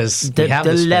notch because the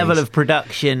level of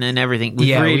production and everything was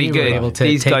really good. We were able to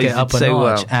These take guys it up a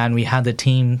notch, and we had the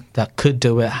team that could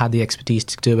do it, had the expertise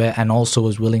to do it, and also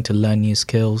was willing to learn new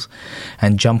skills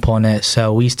and jump on it.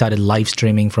 So we started live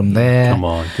streaming from there. Come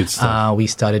on, good stuff. We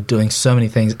started doing so many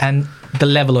things, and the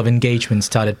level of engagement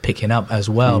started picking up as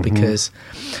well because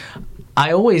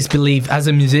I always believe, as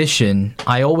a musician,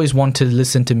 I always want to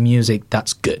listen to music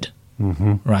that's good.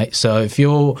 Right? So if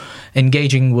you're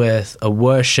engaging with a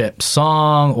worship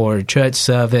song or a church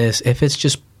service, if it's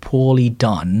just poorly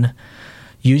done,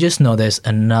 you just know there's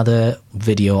another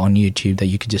video on YouTube that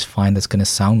you could just find that's going to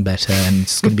sound better and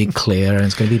it's going to be clear and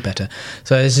it's going to be better.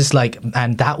 So it's just like,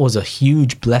 and that was a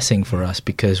huge blessing for us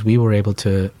because we were able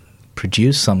to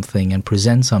produce something and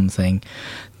present something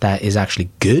that is actually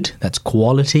good, that's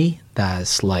quality,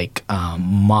 that's like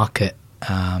market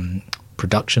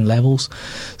production levels.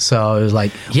 So it was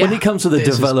like, when it comes to the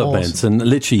development, awesome. And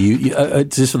literally you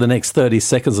just for the next 30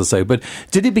 seconds or so, but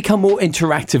did it become more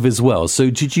interactive as well?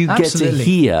 So did you get to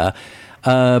hear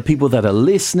people that are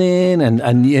listening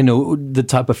and you know the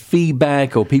type of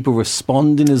feedback or people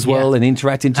responding as well and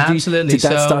interacting? Did that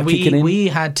start kicking in? We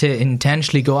had to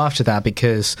intentionally go after that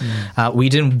because we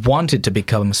didn't want it to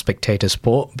become a spectator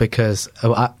sport because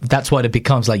that's what it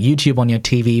becomes, like YouTube on your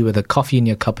TV with a coffee in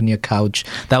your cup on your couch.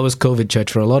 That was COVID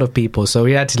church for a lot of people. So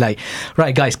we had to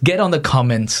right guys, get on the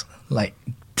comments,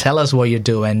 tell us what you're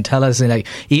doing. Tell us, like,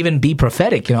 even be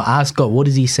prophetic. You know, ask God, what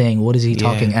is He saying? What is He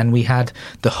talking? And we had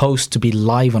the host to be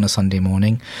live on a Sunday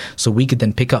morning, so we could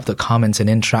then pick up the comments and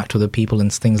interact with the people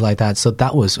and things like that. So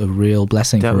that was a real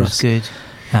blessing for us. That was good.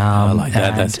 I like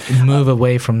that. And move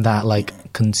away from that,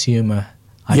 like, consumer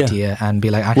idea and be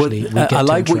like, actually, we get I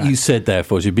like to what you said there,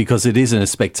 Forgy, because it isn't a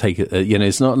spectator. You know,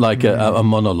 it's not like a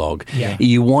monologue. Yeah.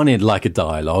 You want it like a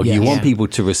dialogue. Yeah. You want people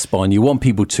to respond. You want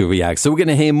people to react. So we're going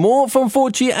to hear more from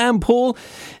Forgy and Paul.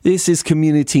 This is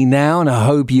Community Now, and I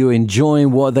hope you're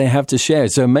enjoying what they have to share.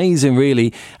 It's amazing,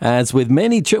 really, as with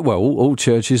many all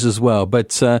churches as well.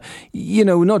 But, you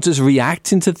know, not just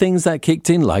reacting to things that kicked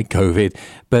in, like COVID,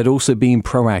 but also being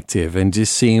proactive and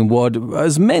just seeing what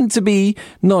was meant to be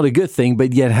not a good thing,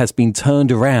 but yet has been turned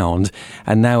around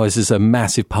and now is a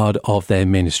massive part of their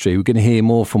ministry. We're going to hear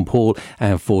more from Paul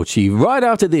and Forgy right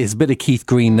after this. Bit of Keith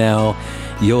Green now.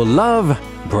 Your love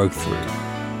broke through.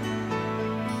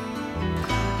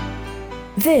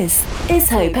 This is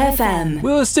Hope FM.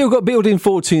 We've still got Building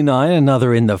 429,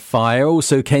 another in the fire.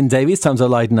 Also, Ken Davies, Time to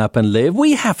Lighten Up and Live.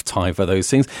 We have time for those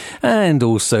things. And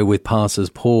also with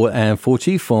Pastors Paul and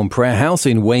Forgy from Prayer House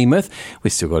in Weymouth.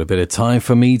 We've still got a bit of time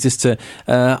for me just to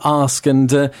ask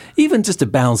and even just to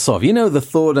bounce off. You know, the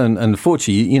thought, and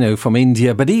Forgy, you know, from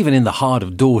India, but even in the heart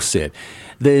of Dorset,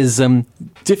 there's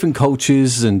different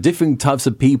cultures and different types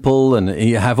of people, and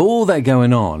you have all that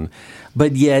going on.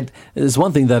 But yet, there's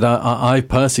one thing that I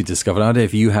personally discovered, I don't know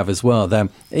if you have as well, that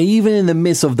even in the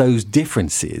midst of those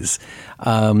differences,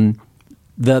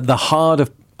 the heart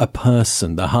of a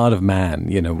person, the heart of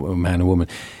man, you know, a man or woman,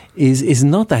 is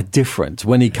not that different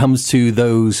when it comes to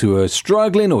those who are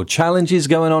struggling or challenges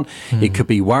going on. It could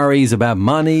be worries about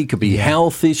money, could be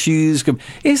health issues.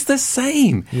 It's the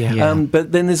same.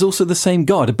 But then there's also the same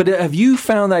God. But have you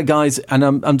found that, guys, and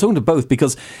I'm talking to both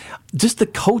because just the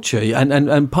culture,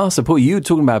 and Pastor Paul, you were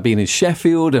talking about being in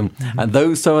Sheffield and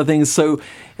those sort of things. So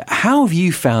how have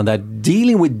you found that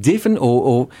dealing with different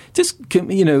or just,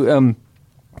 you know,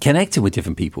 connecting with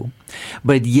different people,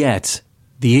 but yet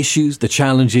the issues, the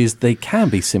challenges, they can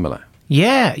be similar?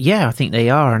 Yeah, I think they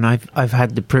are. And I've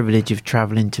had the privilege of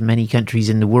travelling to many countries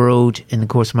in the world in the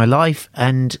course of my life.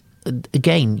 And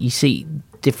again, you see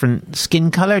different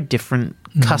skin colour, different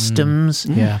customs,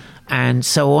 and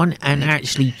so on. And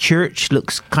actually, church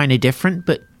looks kind of different,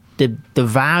 but the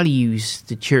values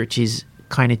the church is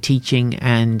kind of teaching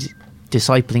and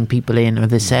discipling people in are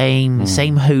the same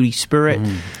Holy Spirit,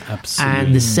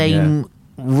 and the same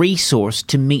resource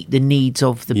to meet the needs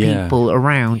of the people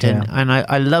around. And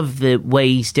I love the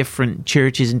ways different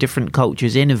churches and different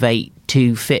cultures innovate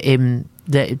to fit in,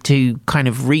 to kind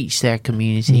of reach their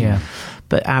community.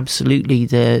 But absolutely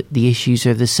the issues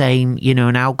are the same. You know,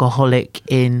 an alcoholic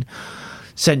in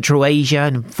Central Asia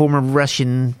and former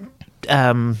Russian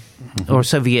or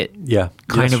Soviet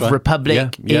kind of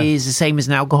republic is the same as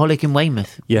an alcoholic in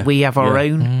Weymouth. We have our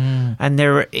own, and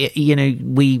there, you know,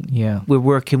 we're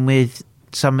working with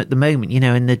some at the moment, you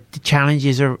know, and the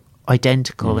challenges are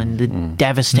identical, and the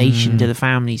devastation to the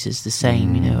families is the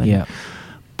same, you know. And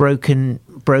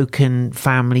broken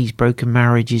families, broken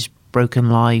marriages, broken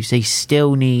lives, they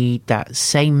still need that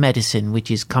same medicine,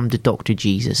 which is come to Dr.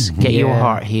 Jesus, get your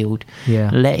heart healed,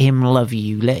 let him love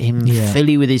you, let him fill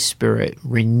you with his Spirit,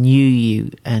 renew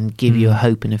you, and give you a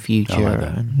hope in a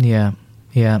future.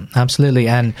 Yeah, absolutely.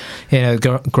 And, you know,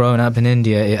 growing up in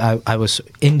India,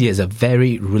 India is a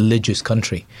very religious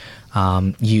country.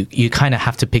 You kind of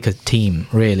have to pick a team,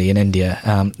 really, in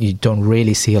India. You don't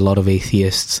really see a lot of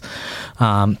atheists,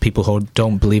 people who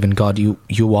don't believe in God.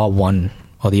 You are one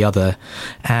or the other.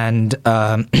 And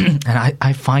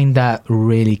I find that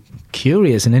really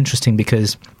curious and interesting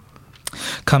because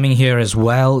coming here as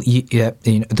well, you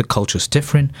know, the culture's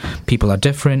different, people are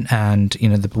different, and, you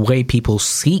know, the way people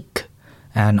seek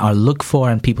and are looked for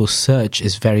and people search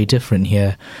is very different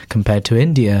here compared to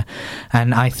India.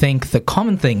 And I think the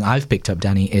common thing I've picked up,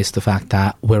 Danny, is the fact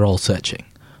that we're all searching.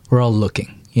 We're all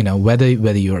looking. You know, whether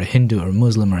you're a Hindu or a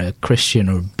Muslim or a Christian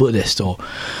or Buddhist, or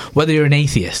whether you're an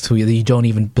atheist, whether you don't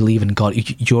even believe in God,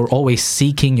 you're always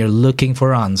seeking, you're looking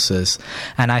for answers.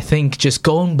 And I think just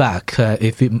going back,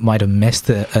 if you might have missed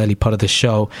the early part of the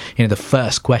show, you know, the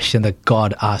first question that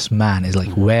God asked man is like,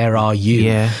 where are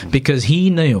you? Because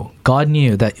God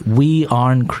knew that we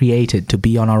aren't created to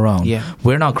be on our own.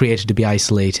 We're not created to be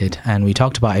isolated. And we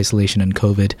talked about isolation and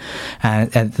COVID.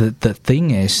 And the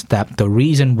thing is that the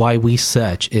reason why we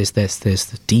search much is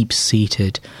this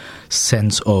deep-seated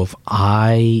sense of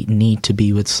I need to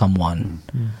be with someone,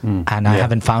 and I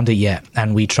haven't found it yet.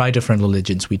 And we try different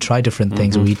religions, we try different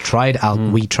things, we try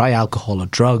alcohol or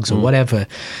drugs or whatever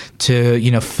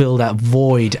to fill that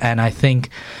void. And I think,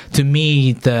 to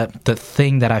me, the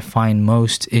thing that I find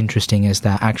most interesting is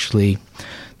that actually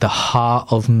the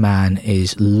heart of man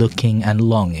is looking and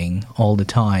longing all the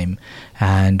time,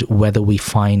 and whether we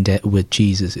find it with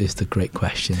Jesus is the great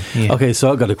question. Yeah. Okay,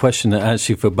 so I've got a question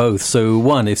actually for both. So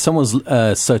one, if someone's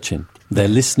searching, they're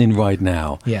listening right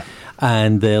now,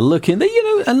 and they're looking,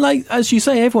 and like, as you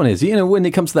say, everyone is, when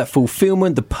it comes to that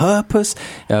fulfillment, the purpose,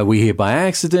 we hear by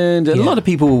accident, and a lot of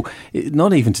people,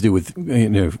 not even to do with,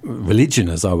 religion,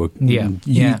 as I would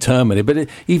term it, but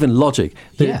even logic.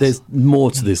 There's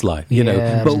more to this life,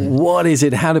 but what is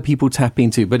it? How do people tap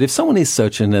into? But if someone is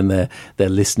searching and they're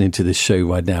listening to this show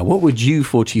right now, what would you,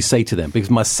 Forchi, say to them?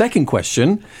 Because my second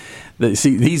question,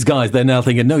 see, these guys, they're now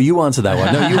thinking, no, you answer that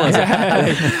one. No, you answer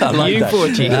that. I like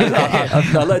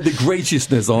that. I like the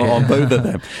graciousness on both of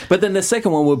them. But then the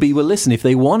second one would be, well, listen, if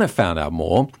they want to find out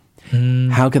more,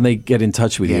 how can they get in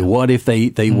touch with you? What if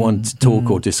they want to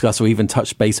talk or discuss or even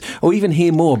touch base or even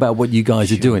hear more about what you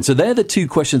guys are doing? So they're the two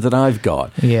questions that I've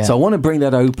got. So I want to bring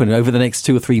that open over the next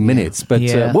 2 or 3 minutes. But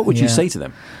what would you say to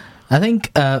them? I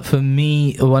think for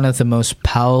me, one of the most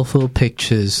powerful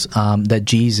pictures that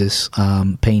Jesus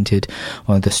painted,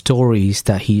 one of the stories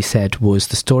that he said, was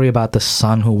the story about the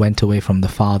son who went away from the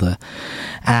father.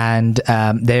 And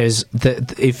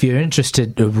if you're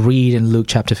interested, read in Luke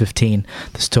chapter 15,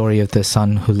 the story of the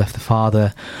son who left the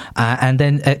father. And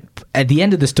then at the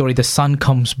end of the story, the son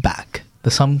comes back.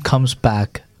 The son comes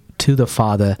back to the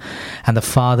father, and the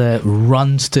father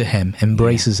runs to him,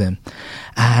 embraces him.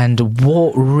 And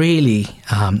what really,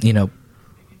 I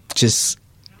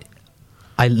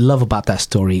love about that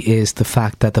story is the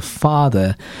fact that the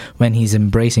father, when he's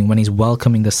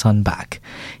welcoming the son back,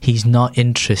 he's not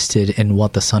interested in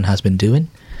what the son has been doing.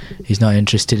 He's not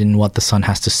interested in what the son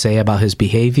has to say about his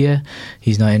behavior.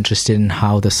 He's not interested in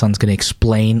how the son's going to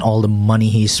explain all the money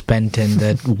he's spent and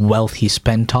the wealth he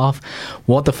spent off.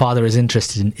 What the father is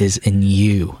interested in is in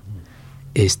you,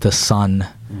 is the son,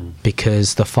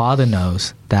 because the father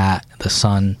knows that the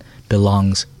son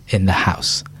belongs in the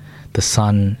house. The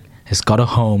son has got a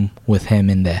home with him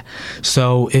in there.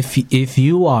 So if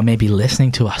you are maybe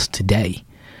listening to us today,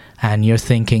 and you're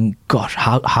thinking, gosh,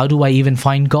 how do I even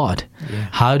find God?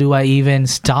 How do I even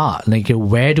start? Like,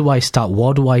 where do I start?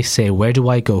 What do I say? Where do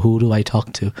I go? Who do I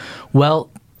talk to?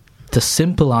 Well, the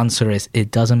simple answer is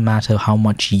it doesn't matter how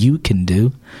much you can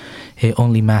do. It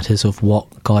only matters of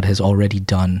what God has already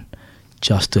done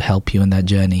just to help you in that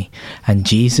journey. And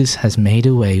Jesus has made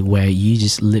a way where you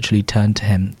just literally turn to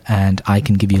him. And I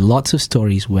can give you lots of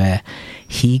stories where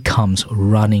he comes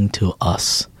running to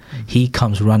us. He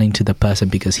comes running to the person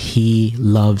because he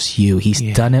loves you. He's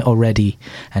done it already,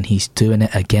 and he's doing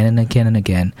it again and again and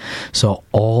again. So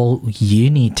all you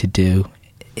need to do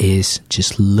is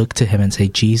just look to him and say,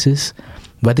 Jesus,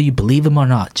 whether you believe him or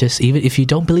not, just even if you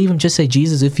don't believe him, just say,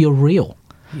 Jesus, if you're real,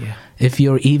 if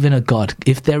you're even a God,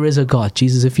 if there is a God,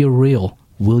 Jesus, if you're real,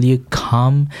 will you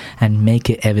come and make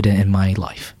it evident in my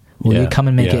life? Will you come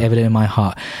and make it evident in my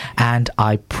heart? And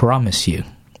I promise you,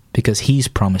 because he's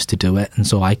promised to do it, and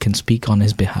so I can speak on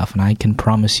his behalf, and I can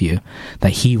promise you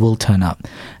that he will turn up,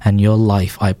 and your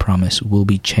life, I promise, will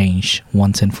be changed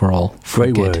once and for all.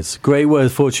 Great words,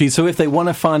 Forchi. So if they want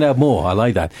to find out more, I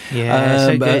like that.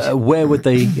 So good. Where would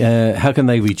they? How can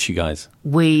they reach you guys?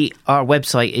 Our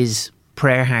website is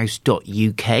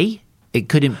prayerhouse.uk. It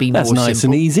couldn't be more simple. That's nice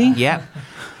and easy. Yeah.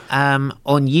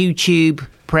 On YouTube,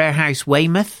 Prayer House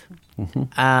Weymouth.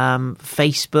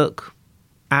 Facebook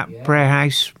at Prayer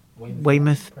House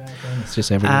Weymouth. It's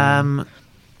just everywhere.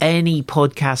 Any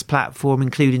podcast platform,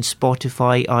 including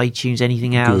Spotify, iTunes,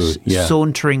 anything else.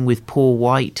 Sauntering with Paul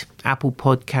White, Apple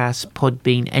Podcasts,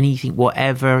 Podbean, anything,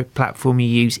 whatever platform you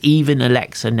use. Even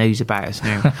Alexa knows about us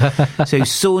now. So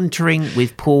Sauntering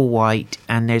with Paul White,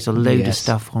 and there's a load of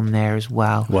stuff on there as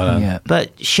well. Wow.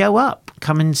 But show up,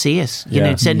 come and see us.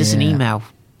 Send us an email.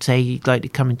 Say you'd like to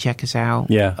come and check us out,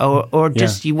 or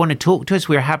just you want to talk to us.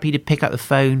 We're happy to pick up the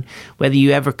phone, whether you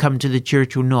ever come to the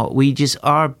church or not. We just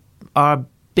our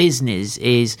business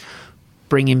is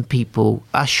bringing people,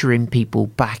 ushering people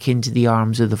back into the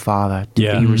arms of the Father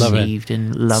to be received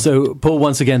and loved. So, Paul,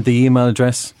 once again, the email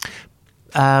address.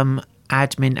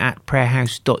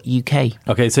 admin@prayerhouse.uk.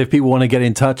 Okay, so if people want to get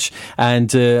in touch,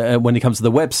 and when it comes to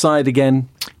the website again,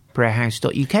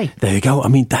 prayerhouse.uk. There you go. I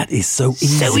mean, that is so easy.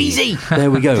 So easy.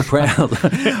 There we go. Prayer House.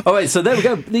 All right, so there we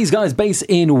go. These guys based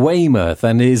in Weymouth,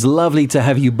 and it is lovely to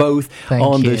have you both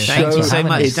on the show. Thank you so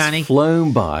much, it's Danny.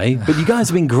 Flown by, but you guys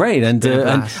have been great,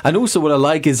 and also what I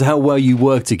like is how well you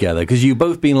work together, because you've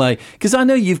both been like, because I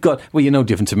know you've got, well, you're no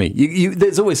different to me. You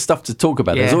there's always stuff to talk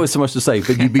about. There's always so much to say,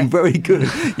 but you've been very good.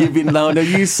 You've been, no,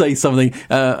 you say something,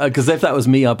 because if that was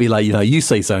me, I'd be like, you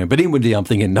say something, but inwardly I'm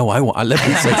thinking, no, let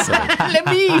me say something. Let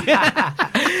me.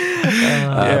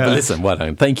 But listen, well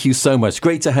done. Thank you so much.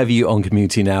 Great to have you on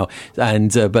Community Now.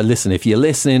 And but listen, if you're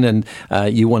listening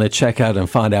and you want to check out and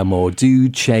find out more, do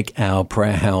check out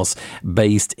Prayer House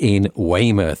based in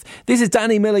Weymouth. This is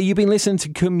Danny Miller. You've been listening to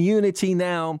Community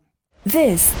Now.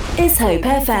 This is Hope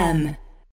FM.